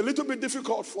 It was a little bit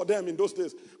difficult for them in those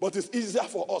days, but it's easier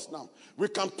for us now. We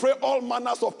can pray all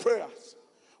manners of prayers.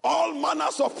 All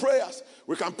manners of prayers.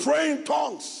 We can pray in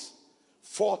tongues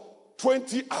for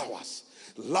 20 hours.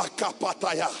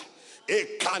 Lakapataya.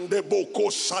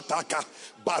 Ekandeboko shataka.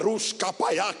 Barush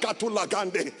kapaya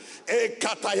katulagande.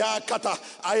 Ekataya.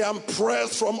 I am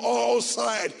pressed from all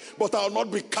sides, but I will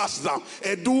not be cast down.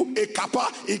 Edu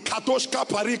ekapa ikatoshka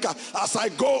parika. As I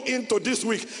go into this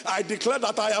week, I declare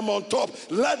that I am on top.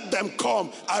 Let them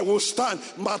come. I will stand.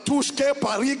 Matushke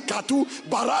parikatu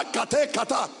barakate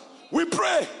kata. We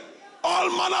pray all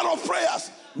manner of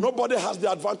prayers. Nobody has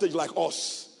the advantage like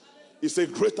us. It's a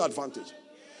great advantage.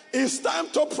 It's time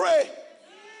to pray.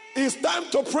 It's time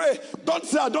to pray. Don't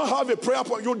say, I don't have a prayer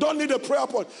point. You don't need a prayer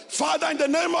point. Father, in the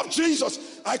name of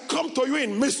Jesus, I come to you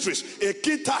in mysteries.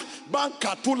 Ekita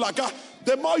bankatulaga.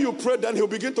 The more you pray, then he'll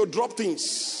begin to drop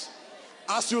things.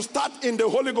 As you start in the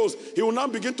Holy Ghost, he will now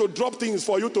begin to drop things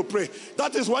for you to pray.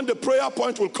 That is when the prayer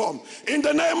point will come. In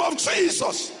the name of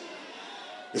Jesus.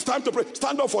 It's time to pray.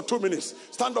 Stand up for 2 minutes.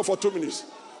 Stand up for 2 minutes.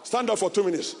 Stand up for 2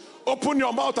 minutes. Open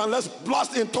your mouth and let's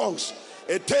blast in tongues.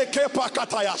 Eteke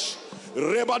pakatayash.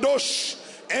 Rebadosh.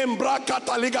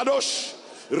 Embrakataligadosh.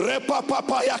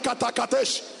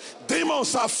 Repapapayakatakatesh.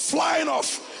 Demons are flying off.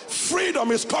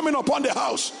 Freedom is coming upon the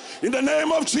house. In the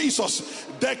name of Jesus.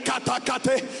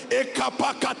 Dekatakate.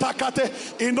 Ekapakatakate.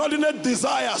 Inordinate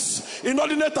desires.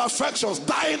 Inordinate affections.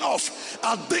 Dying off.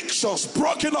 Addictions.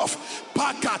 Broken off.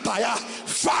 Pakataya.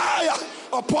 Fire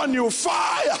upon you.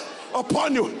 Fire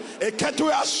upon you.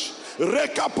 Eketuyash.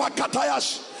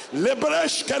 Rekapakatayash.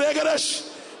 Lebresh keregeresh.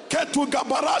 Ketu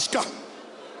gabarashka.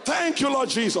 Thank you, Lord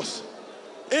Jesus.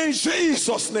 In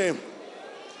Jesus' name.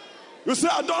 You say,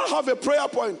 I don't have a prayer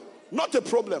point. Not a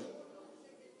problem.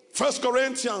 1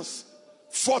 Corinthians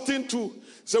 14:2.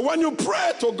 So when you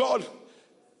pray to God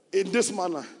in this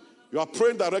manner, you are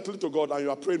praying directly to God and you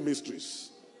are praying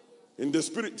mysteries. In the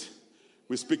spirit,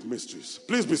 we speak mysteries.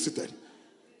 Please be seated.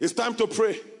 It's time to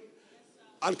pray.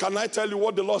 And can I tell you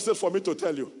what the Lord said for me to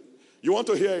tell you? You want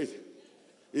to hear it?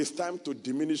 It's time to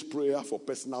diminish prayer for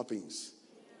personal things.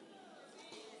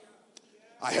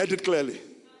 I heard it clearly.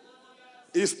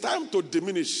 It's time to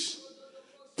diminish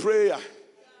prayer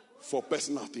for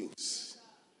personal things.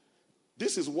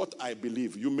 This is what I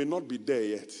believe. You may not be there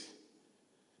yet.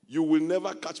 You will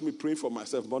never catch me praying for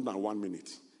myself more than 1 minute.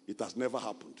 It has never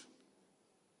happened.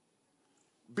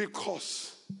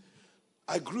 Because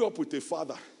I grew up with a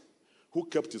father who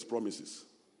kept his promises.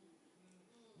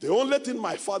 The only thing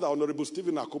my father, Honorable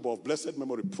Stephen Akubo of blessed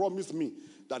memory, promised me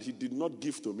that he did not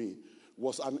give to me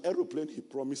was an aeroplane he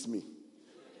promised me.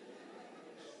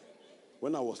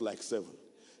 When I was like 7,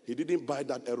 he didn't buy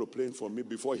that aeroplane for me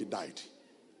before he died.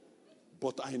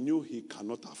 But I knew he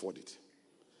cannot afford it.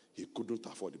 He couldn't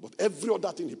afford it. But every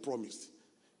other thing he promised,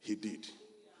 he did.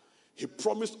 He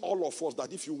promised all of us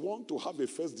that if you want to have a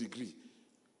first degree,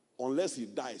 unless he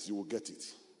dies, you will get it.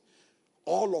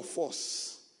 All of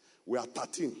us were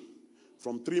 13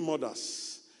 from 3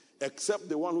 mothers, except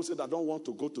the one who said, I don't want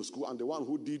to go to school, and the one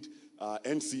who did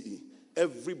NCE.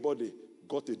 Everybody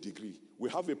got a degree. We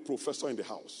have a professor in the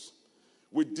house.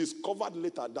 We discovered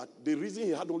later that the reason he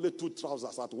had only 2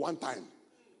 trousers at one time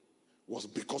was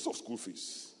because of school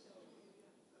fees.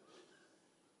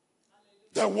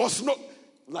 There was no,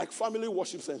 like Family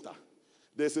Worship Center,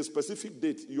 there's a specific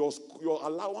date. Your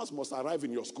allowance must arrive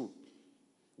in your school.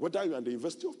 Whether you're in the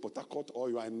University of Port Harcourt or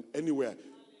you are anywhere,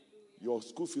 your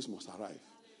school fees must arrive.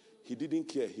 He didn't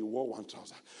care. He wore 1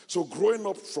 trouser. So growing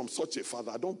up from such a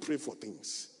father, I don't pray for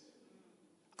things.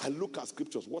 I look at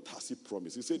scriptures. What has he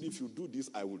promised? He said, if you do this,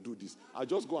 I will do this. I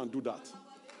just go and do that.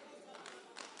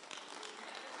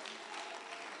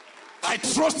 I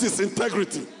trust his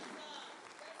integrity.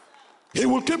 He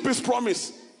will keep his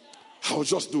promise. I will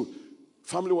just do.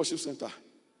 Family Worship Center,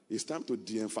 it's time to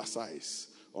de-emphasize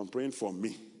on praying for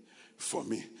me. For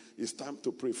me. It's time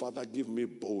to pray, Father, give me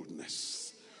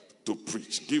boldness to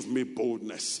preach. Give me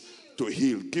boldness to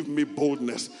heal. Give me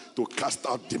boldness to cast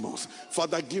out demons.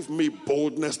 Father, give me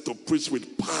boldness to preach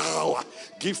with power.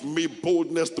 Give me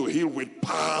boldness to heal with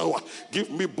power. Give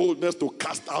me boldness to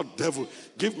cast out devil.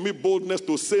 Give me boldness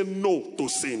to say no to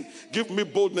sin. Give me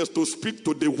boldness to speak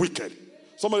to the wicked.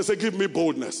 Somebody say, give me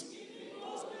boldness.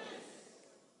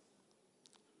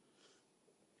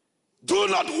 Do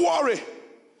not worry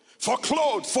for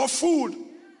clothes, for food,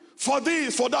 for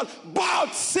this, for that.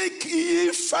 But seek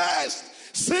ye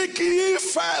first. Seek ye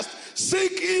first.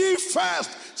 Seek ye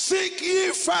first. Seek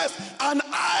ye first. And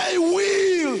I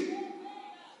will.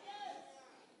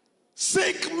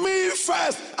 Seek me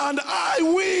first. And I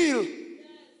will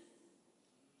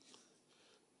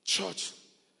Church,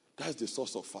 that's the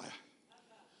source of fire.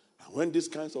 And when these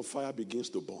kinds of fire begins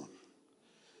to burn,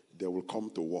 they will come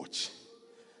to watch.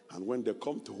 And when they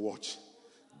come to watch,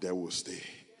 they will stay.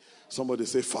 Somebody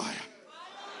say fire.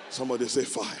 Somebody say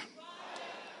fire.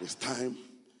 It's time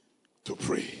to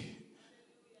pray.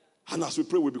 And as we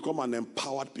pray, we become an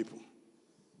empowered people.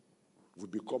 We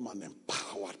become an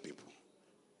empowered people.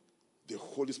 The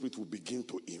Holy Spirit will begin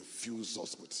to infuse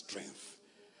us with strength,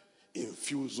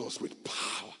 infuse us with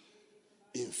power,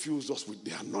 infuse us with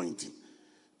the anointing.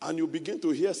 And you begin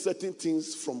to hear certain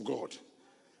things from God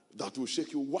that will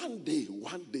shake you. One day,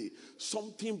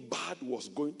 something bad was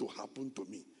going to happen to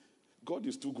me. God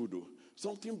is too good though.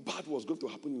 Something bad was going to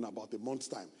happen in about a month's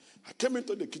time. I came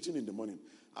into the kitchen in the morning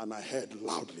and I heard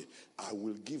loudly, I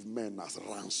will give men as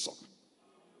ransom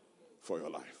for your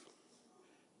life.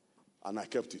 And I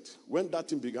kept it. When that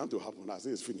thing began to happen, I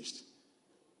said, it's finished.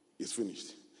 It's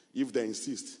finished. If they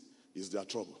insist, it's their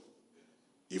trouble.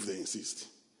 If they insist.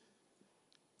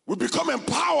 We become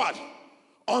empowered,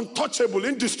 untouchable,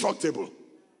 indestructible.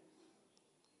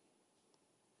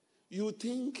 You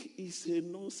think it's a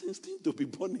nonsense thing to be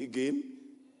born again?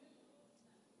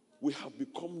 We have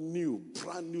become new,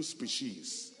 brand new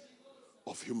species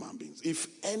of human beings. If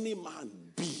any man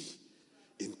be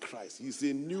in Christ, he's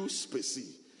a new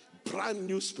species, brand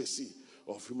new species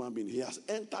of human being. He has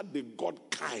entered the God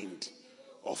kind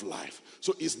of life.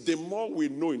 So it's the more we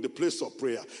know in the place of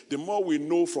prayer, the more we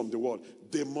know from the word,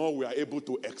 the more we are able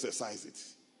to exercise it.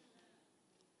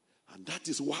 And that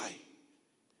is why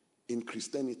in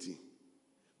Christianity,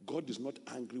 God is not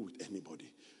angry with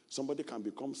anybody. Somebody can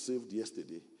become saved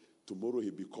yesterday. Tomorrow he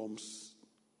becomes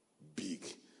big.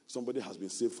 Somebody has been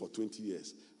saved for 20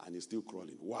 years and is still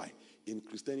crawling. Why? In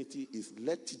Christianity, is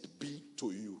let it be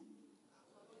to you.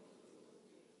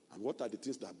 And what are the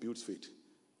things that build faith?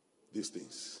 These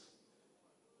things.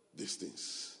 These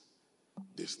things.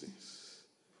 These things.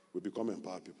 We become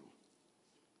empowered people.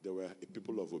 They were a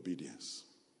people of obedience.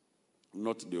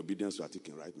 Not the obedience we are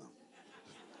taking right now.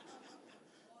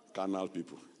 Carnal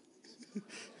people.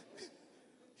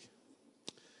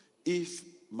 If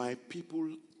my people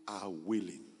are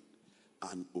willing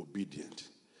and obedient,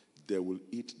 they will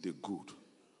eat the good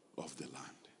of the land.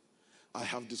 I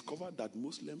have discovered that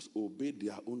Muslims obey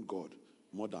their own God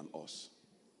more than us.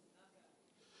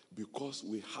 Because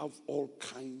we have all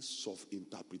kinds of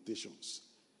interpretations.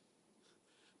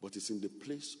 But it's in the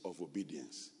place of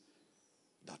obedience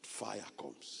that fire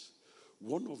comes.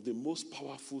 One of the most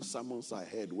powerful sermons I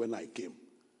heard when I came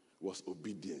was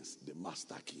obedience, the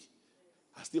master key.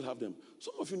 I still have them.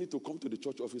 Some of you need to come to the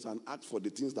church office and ask for the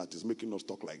things that is making us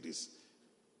talk like this.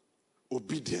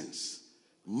 Obedience,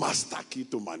 master key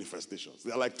to manifestations.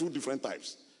 There are like two different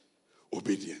types.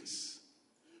 Obedience.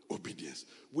 Obedience.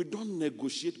 We don't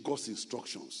negotiate God's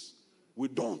instructions. We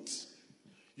don't.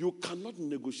 You cannot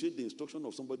negotiate the instruction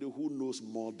of somebody who knows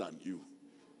more than you,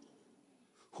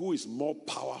 who is more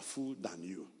powerful than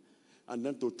you. And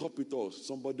then to top it all,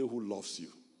 somebody who loves you.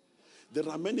 There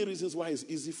are many reasons why it's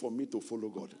easy for me to follow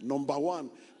God. Number one,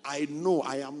 I know,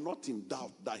 I am not in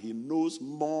doubt that he knows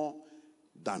more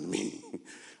than me.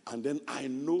 And then I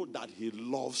know that he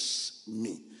loves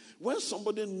me. When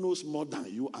somebody knows more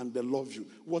than you and they love you,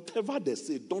 whatever they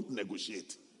say, don't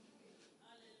negotiate.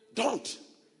 Don't.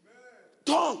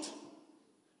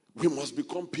 We must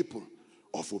become people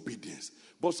of obedience.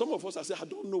 But some of us are saying, I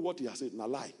don't know what he has said. Now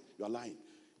lie. You are lying.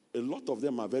 A lot of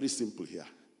them are very simple here.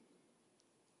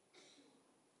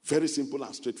 Very simple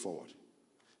and straightforward.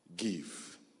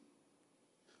 Give.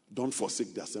 Don't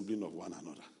forsake the assembling of one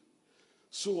another.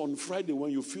 So on Friday,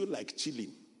 when you feel like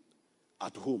chilling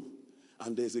at home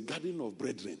and there's a gathering of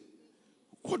brethren,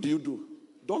 what do?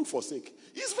 Don't forsake.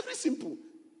 It's very simple.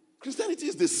 Christianity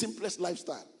is the simplest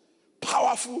lifestyle.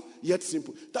 Powerful, yet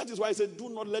simple. That is why I said, do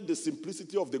not let the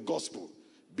simplicity of the gospel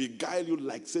beguile you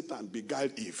like Satan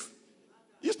beguiled Eve.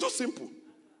 It's too simple.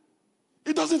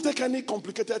 It doesn't take any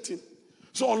complicated thing.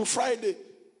 So on Friday,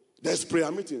 there's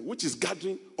prayer meeting, which is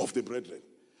gathering of the brethren.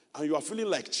 And you are feeling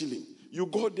like chilling. You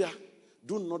go there,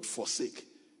 do not forsake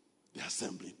the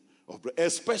assembling of brethren,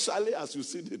 especially as you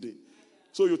see the day.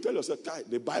 So you tell yourself,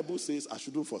 the Bible says I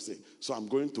shouldn't forsake, so I'm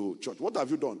going to church. What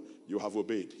have you done? You have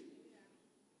obeyed.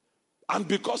 And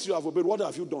because you have obeyed, what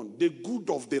have you done? The good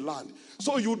of the land.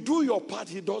 So you do your part,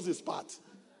 he does his part.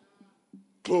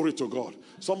 Glory to God.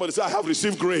 Somebody say, I have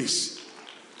received grace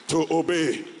to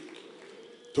obey.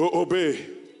 To obey.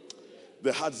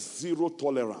 They had zero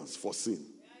tolerance for sin.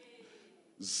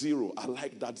 Zero. I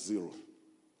like that zero.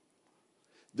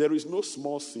 There is no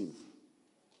small sin.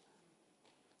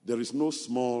 There is no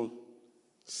small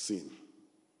sin.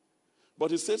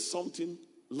 But he said something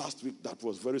last week that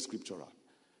was very scriptural.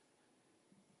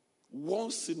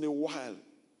 Once in a while,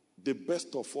 the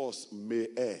best of us may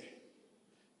err.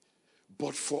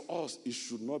 But for us, it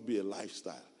should not be a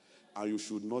lifestyle. And you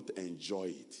should not enjoy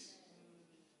it.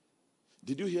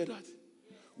 Did you hear that?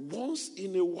 Once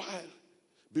in a while,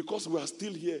 because we are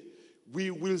still here,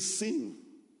 we will sin.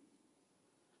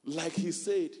 Like he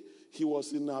said, he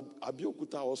was in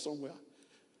Abeokuta or somewhere.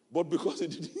 But because he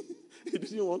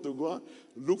didn't want to go and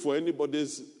look for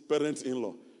anybody's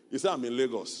parents-in-law, he said, I'm in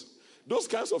Lagos. Those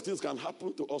kinds of things can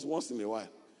happen to us once in a while.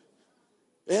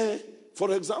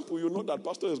 For example, you know that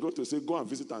pastor is going to say, go and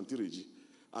visit Auntie Reggie.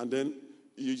 And then,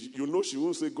 you know she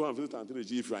won't say, go and visit Auntie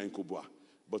Reggie if you are in Kubwa.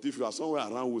 But if you are somewhere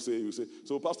around, you say,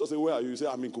 so pastor say, where are you? You say,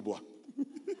 I'm in Kubwa.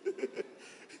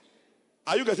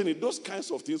 Are you getting it? Those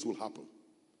kinds of things will happen.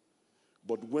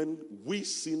 But when we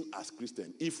sin as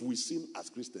Christians, if we sin as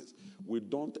Christians, we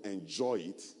don't enjoy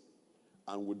it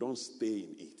and we don't stay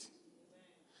in it.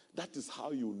 That is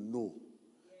how you know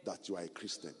that you are a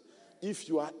Christian. If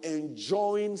you are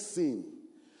enjoying sin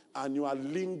and you are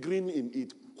lingering in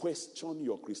it, question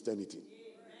your Christianity.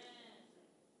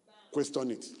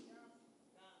 Question it.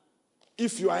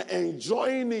 If you are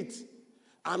enjoying it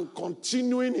and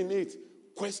continuing in it,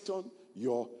 question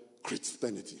your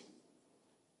Christianity.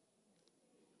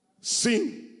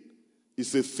 Sin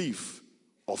is a thief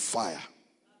of fire.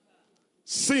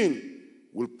 Sin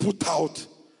will put out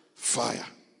fire.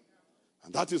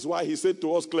 And that is why he said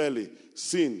to us clearly,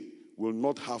 sin will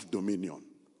not have dominion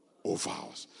over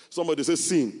us. Somebody say,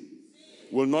 sin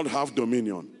will not have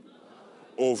dominion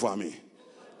over me.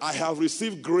 I have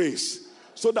received grace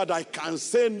so that I can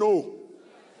say no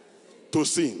to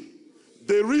sin.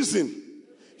 The reason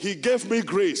he gave me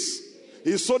grace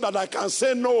is so that I can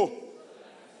say no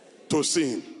to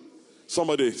sin.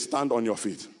 Somebody stand on your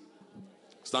feet.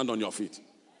 Stand on your feet.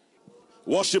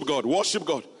 Worship God. Worship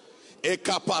God.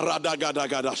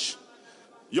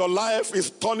 Your life is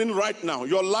turning right now.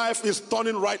 Your life is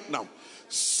turning right now.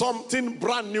 Something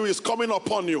brand new is coming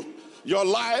upon you. Your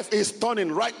life is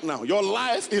turning right now. Your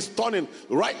life is turning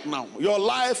right now. Your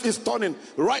life is turning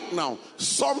right now.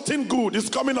 Something good is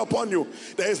coming upon you.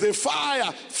 There is a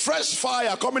fire, fresh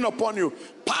fire coming upon you.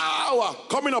 Power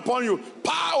coming upon you.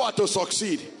 Power to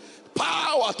succeed.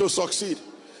 Power to succeed.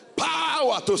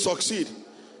 Power to succeed.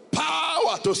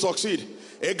 Power to succeed.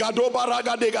 Egadoba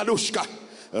raga de gadushka.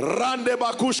 Rande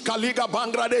bakushka liga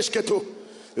Bangladesh ketu.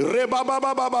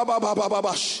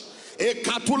 Rebabababababababash.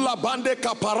 Ekatula bande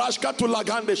kaparashka to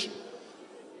lagandesh.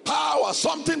 Power.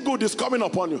 Something good is coming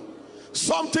upon you.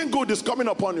 Something good is coming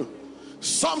upon you.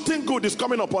 Something good is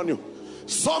coming upon you.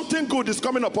 Something good is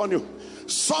coming upon you.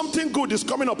 Something good is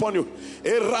coming upon you.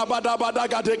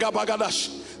 Erabadabadagadega bagadash.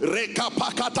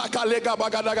 Rekapakataka lega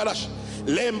bagadagadash.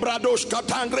 Lembradosh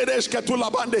katangredesh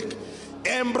ketulabandek.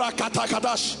 Embra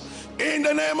katakadash. In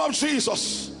the name of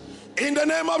Jesus. In the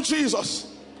name of Jesus.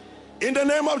 In the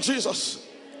name of Jesus.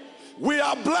 We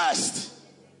are blessed.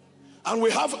 And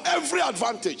we have every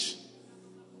advantage.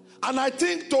 And I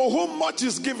think to whom much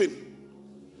is given,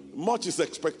 much is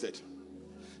expected.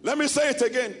 Let me say it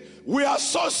again. We are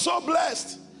so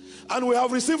blessed. And we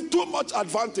have received too much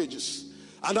advantages.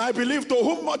 And I believe to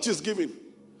whom much is given,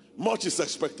 much is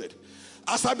expected.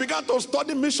 As I began to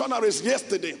study missionaries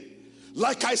yesterday,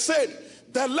 like I said,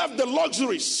 they left the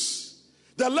luxuries.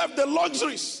 They left the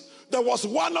luxuries. There was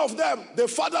one of them, the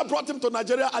father brought him to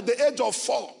Nigeria at the age of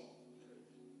 4.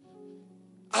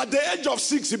 At the age of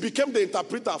 6, he became the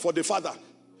interpreter for the father.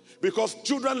 Because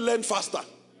children learn faster.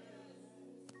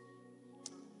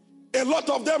 A lot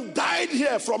of them died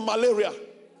here from malaria,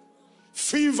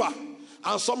 fever,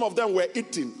 and some of them were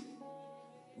eaten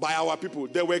by our people.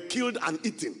 They were killed and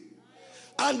eaten.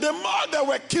 And the more they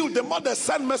were killed, the more they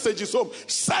send messages home.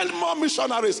 Send more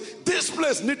missionaries. This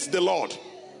place needs the Lord.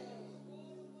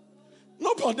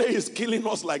 Nobody is killing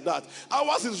us like that.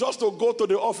 Ours is just to go to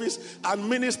the office and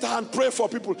minister and pray for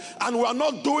people. And we are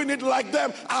not doing it like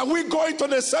them. Are we going to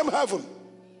the same heaven?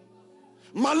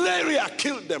 Malaria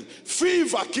killed them.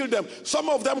 Fever killed them. Some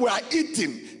of them were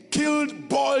eaten, killed,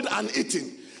 boiled, and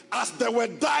eaten. As they were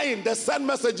dying, they sent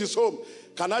messages home.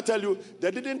 Can I tell you, they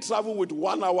didn't travel with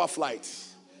 1-hour flight.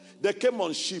 They came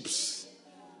on ships.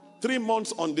 3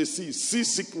 months on the sea,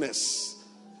 seasickness.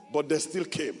 But they still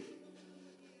came.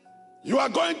 You are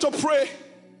going to pray,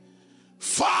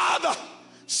 Father,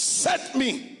 set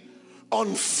me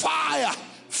on fire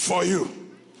for you.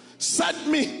 Set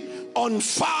me on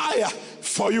fire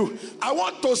for you. I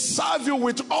want to serve you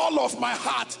with all of my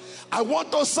heart. I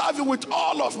want to serve you with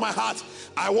all of my heart.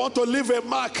 I want to leave a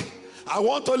mark. I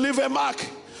want to leave a mark.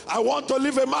 I want to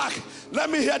leave a mark. Let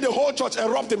me hear the whole church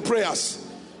erupt in prayers.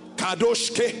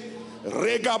 Kadoshke,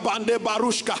 Rega Bande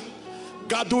Barushka,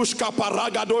 Gadushka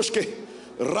paragadoshke.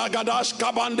 Ragadash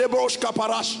kabandebroshka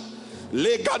parash.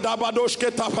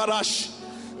 Legadabadoshke taparash.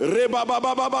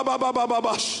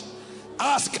 Rebabababababababash.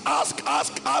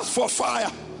 Ask for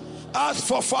fire. Ask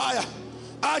for fire.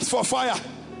 Ask for fire.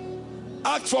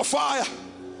 Ask for fire.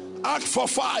 Ask for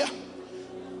fire.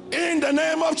 In the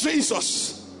name of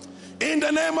Jesus. In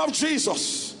the name of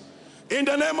Jesus. In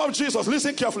the name of Jesus.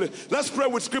 Listen carefully. Let's pray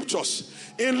with scriptures.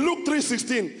 In Luke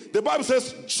 3:16, the Bible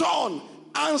says, John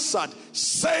answered,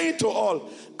 saying to all,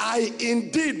 I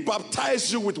indeed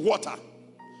baptize you with water,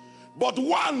 but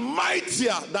one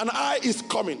mightier than I is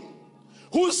coming,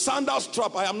 whose sandals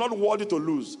strap I am not worthy to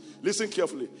loose. Listen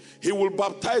carefully. He will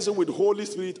baptize you with Holy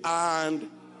Spirit and...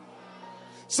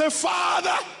 Say,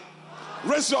 Father.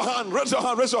 Raise your hand, raise your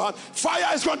hand, raise your hand.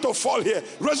 Fire is going to fall here.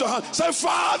 Raise your hand. Say,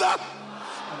 Father,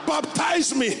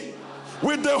 baptize me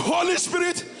with the Holy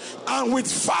Spirit and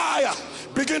with fire.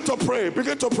 Begin to pray,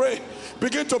 begin to pray,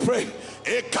 begin to pray.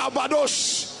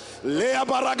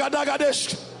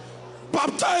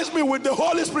 Baptize me with the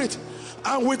Holy Spirit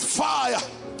and with fire.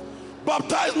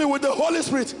 Baptize me with the Holy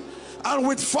Spirit and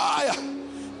with fire.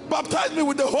 Baptize me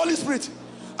with the Holy Spirit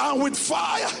and with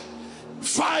fire.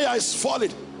 Fire is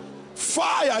falling.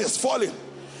 Fire is falling.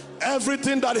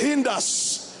 Everything that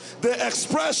hinders the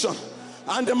expression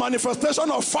and the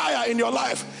manifestation of fire in your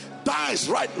life dies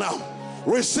right now.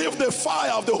 Receive the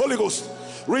fire of the Holy Ghost.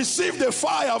 Receive the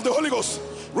fire of the Holy Ghost.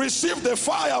 Receive the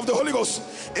fire of the Holy Ghost.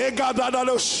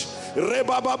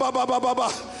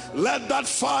 Let that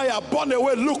fire burn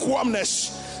away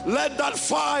lukewarmness. Let that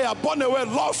fire burn away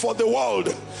love for the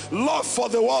world. Love for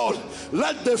the world.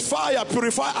 Let the fire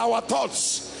purify our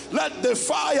thoughts. Let the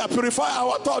fire purify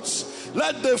our thoughts.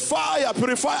 Let the fire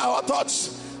purify our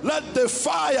thoughts. Let the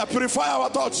fire purify our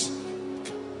thoughts.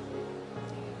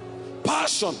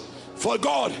 Passion for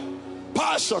God.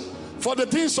 Passion for the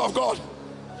things of God.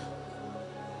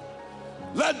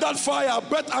 Let that fire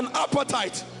bet an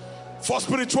appetite for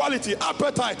spirituality,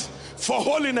 appetite for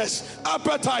holiness,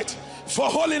 appetite for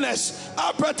holiness,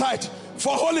 appetite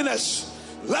for holiness.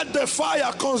 Let the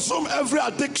fire consume every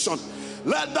addiction.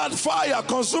 Let that fire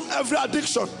consume every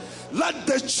addiction. Let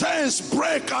the chains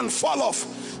break and fall off.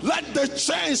 Let the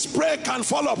chains break and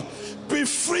fall off. Be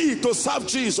free to serve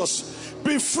Jesus.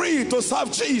 Be free to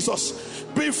serve Jesus.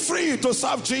 Be free to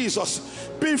serve Jesus.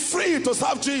 Be free to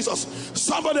serve Jesus.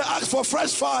 Somebody ask for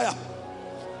fresh fire.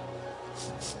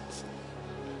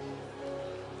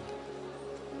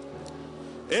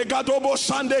 Egadobo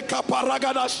shande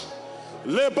kaparagadash.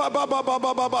 Le baba baba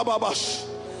baba baba bash.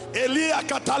 Elia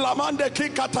katalamande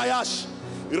kikatayash.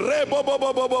 Rebo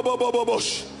bobo bobo bobo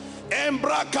bobosh.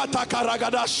 Embra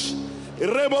katakaragadash.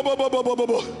 Rebo bobo bobo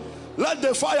bobo. Let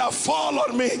the fire fall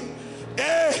on me.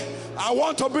 I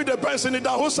want to be the person in the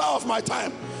Dahusa of my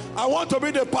time. I want to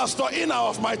be the pastor Ina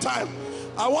of my time.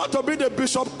 I want to be the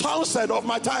Bishop Townsend of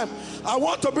my time. I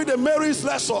want to be the Mary's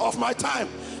Lesser of my time.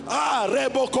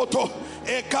 Rebo koto.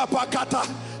 Ekapakata.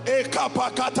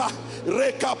 Ekapakata.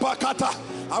 Rekapakata.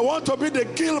 I want to be the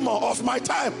Gilmore of my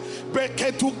time. I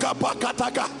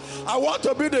want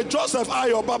to be the Joseph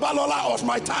Ayo Babalola of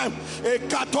my time. I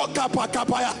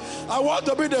want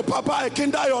to be the Papa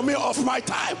Ekindayomi of my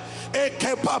time.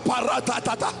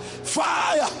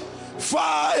 Fire,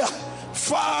 fire,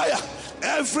 fire.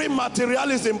 Every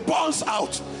materialism burns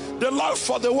out. The love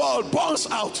for the world burns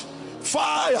out.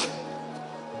 Fire.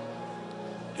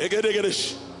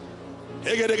 Egedegedish.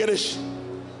 Egedegedish.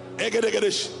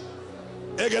 Egedegedish.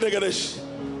 Egedegedish.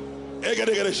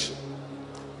 Egedegedish.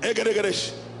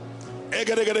 Egedegedish.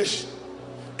 Egedegedish.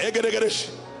 Egedegedish.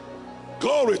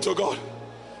 Glory to God.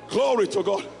 Glory to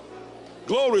God.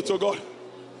 Glory to God.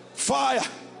 Fire.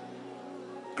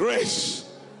 Grace.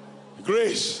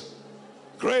 Grace.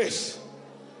 Grace.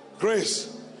 Grace.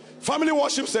 Family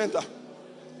Worship Center.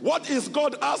 What is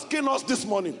God asking us this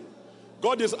morning?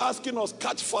 God is asking us,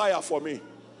 catch fire for me.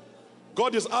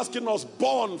 God is asking us,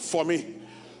 burn for me.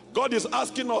 God is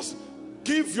asking us,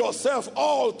 give yourself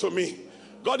all to me.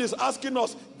 God is asking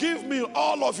us, give me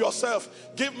all of yourself.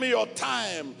 Give me your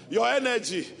time, your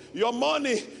energy, your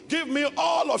money. Give me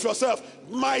all of yourself.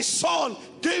 My son,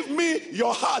 give me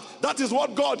your heart. That is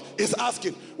what God is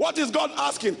asking. What is God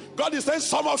asking? God is saying,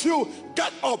 some of you,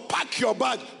 get up, pack your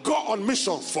bag, go on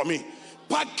missions for me.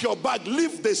 pack your bag,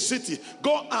 leave the city,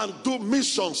 go and do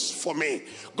missions for me.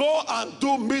 Go and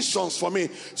do missions for me.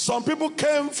 Some people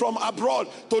came from abroad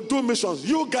to do missions.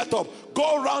 You get up,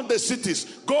 go around the cities,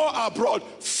 go abroad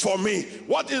for me.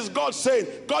 What is God saying?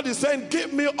 God is saying,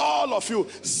 give me all of you.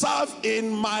 Serve in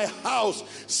my house.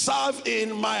 Serve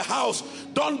in my house.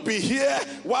 Don't be here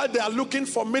while they are looking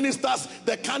for ministers.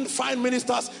 They can't find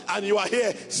ministers and you are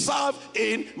here. Serve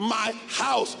in my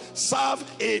house. Serve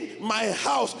in my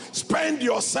house. Spend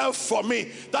yourself for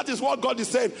me. That is what God is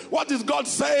saying. What is God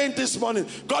saying this morning?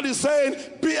 God is saying,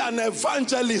 be an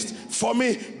evangelist for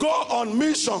me. Go on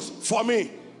missions for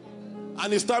me.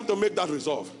 And it's time to make that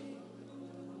resolve.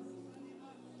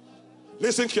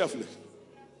 Listen carefully.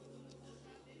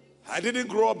 I didn't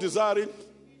grow up desiring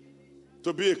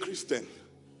to be a Christian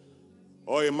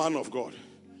or a man of God.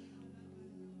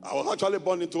 I was actually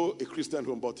born into a Christian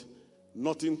home, but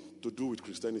nothing to do with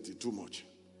Christianity too much.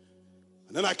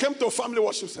 And then I came to a family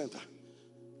worship center.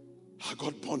 I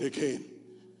got born again.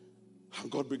 And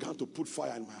God began to put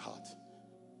fire in my heart.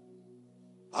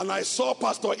 And I saw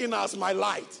Pastor Ina as my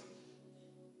light,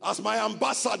 as my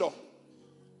ambassador.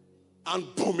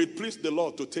 And boom, it pleased the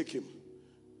Lord to take him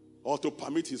or to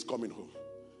permit his coming home.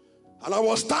 And I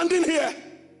was standing here.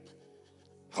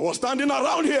 I was standing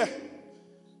around here.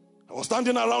 I was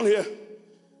standing around here.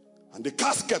 And the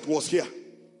casket was here.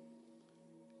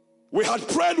 We had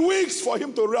prayed weeks for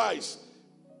him to rise.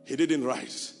 He didn't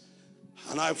rise.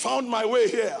 And I found my way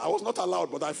here. I was not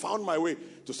allowed, but I found my way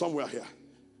to somewhere here.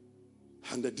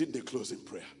 And they did the closing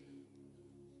prayer.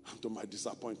 And to my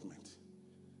disappointment,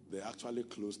 they actually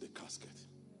closed the casket.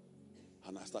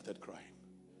 And I started crying.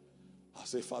 I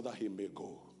said, Father, he may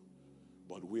go,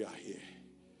 but we are here.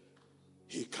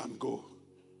 He can go,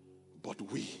 but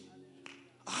we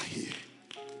are here.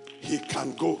 He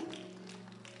can go,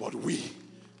 but we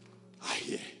are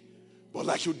here. But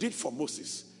like you did for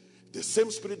Moses, the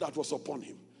same spirit that was upon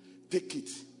him, take it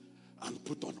and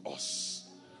put on us.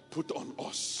 Put on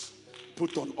us.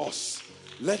 Put on us.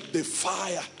 Let the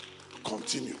fire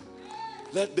continue.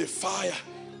 Let the fire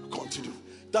continue.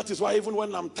 That is why even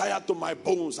when I'm tired to my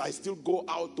bones, I still go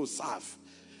out to serve.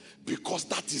 Because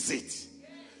that is it.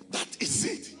 That is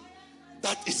it.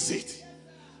 That is it.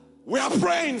 We are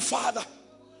praying, Father,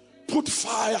 put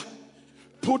fire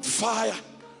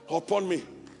upon me.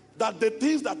 That the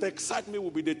things that excite me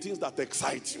will be the things that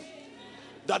excite you.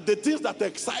 That the things that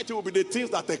excite you will be the things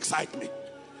that excite me.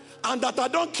 And that I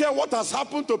don't care what has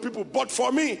happened to people, but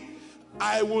for me,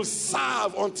 I will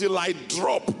serve until I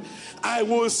drop. I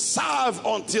will serve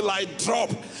until I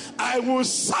drop. I will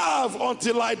serve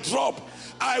until I drop.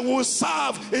 I will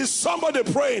serve. Is somebody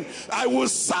praying? I will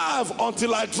serve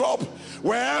until I drop.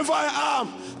 Wherever I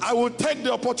am, I will take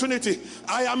the opportunity.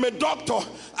 I am a doctor.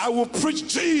 I will preach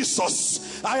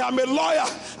Jesus. I am a lawyer.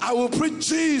 I will preach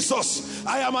Jesus.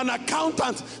 I am an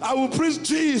accountant. I will preach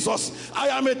Jesus. I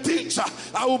am a teacher.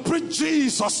 I will preach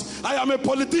Jesus. I am a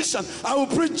politician. I will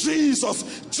preach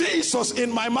Jesus. Jesus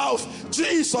in my mouth.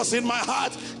 Jesus in my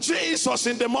heart. Jesus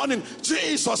in the morning.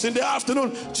 Jesus in the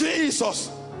afternoon. Jesus.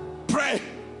 Pray.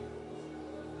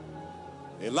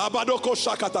 Elabadoko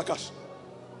shakatakash.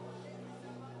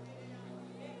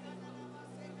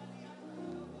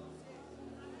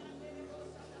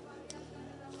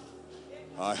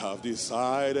 I have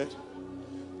decided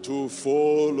to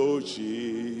follow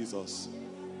Jesus.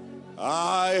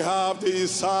 I have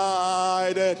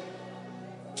decided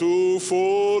to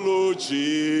follow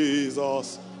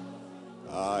Jesus.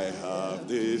 I have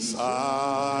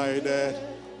decided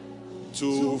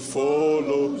to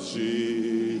follow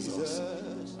Jesus.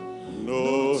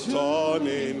 No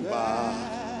turning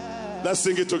back. Let's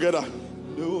sing it together.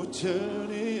 No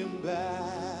turning back.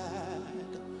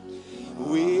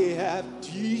 We have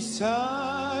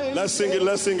decided. Let's sing it.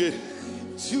 Let's sing it.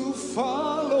 To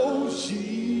follow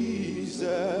Jesus.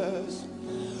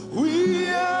 We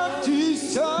have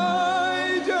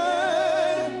decided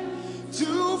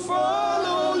to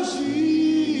follow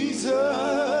Jesus.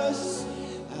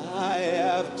 I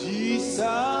have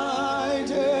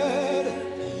decided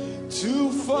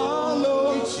to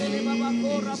follow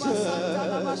Jesus.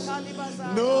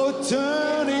 No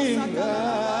turning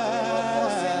back.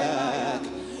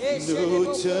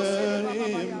 No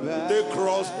turning back. The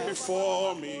cross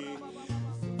before me.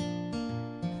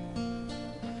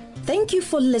 Thank you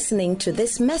for listening to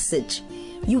this message.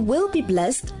 You will be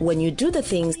blessed when you do the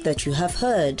things that you have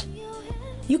heard.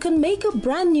 You can make a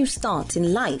brand new start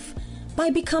in life by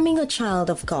becoming a child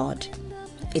of God.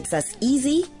 It's as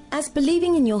easy as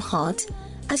believing in your heart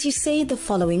as you say the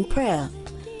following prayer.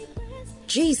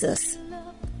 Jesus,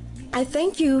 I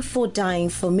thank you for dying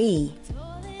for me.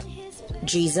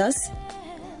 Jesus,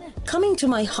 come into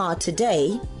my heart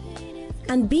today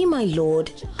and be my Lord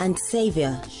and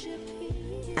Savior.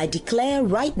 I declare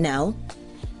right now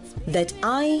that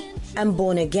I am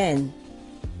born again.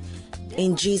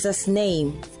 In Jesus'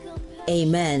 name,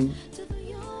 amen.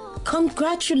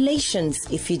 Congratulations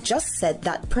if you just said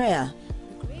that prayer.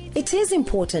 It is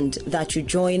important that you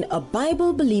join a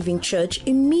Bible-believing church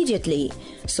immediately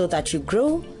so that you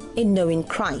grow in knowing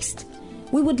Christ.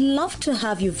 We would love to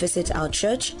have you visit our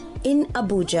church in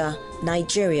Abuja,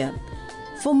 Nigeria.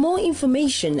 For more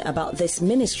information about this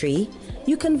ministry,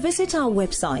 you can visit our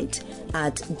website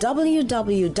at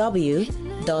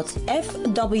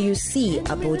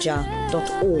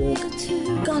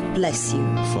www.fwcabuja.org. God bless you.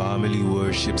 Family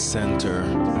Worship Center.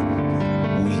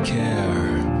 We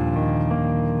care.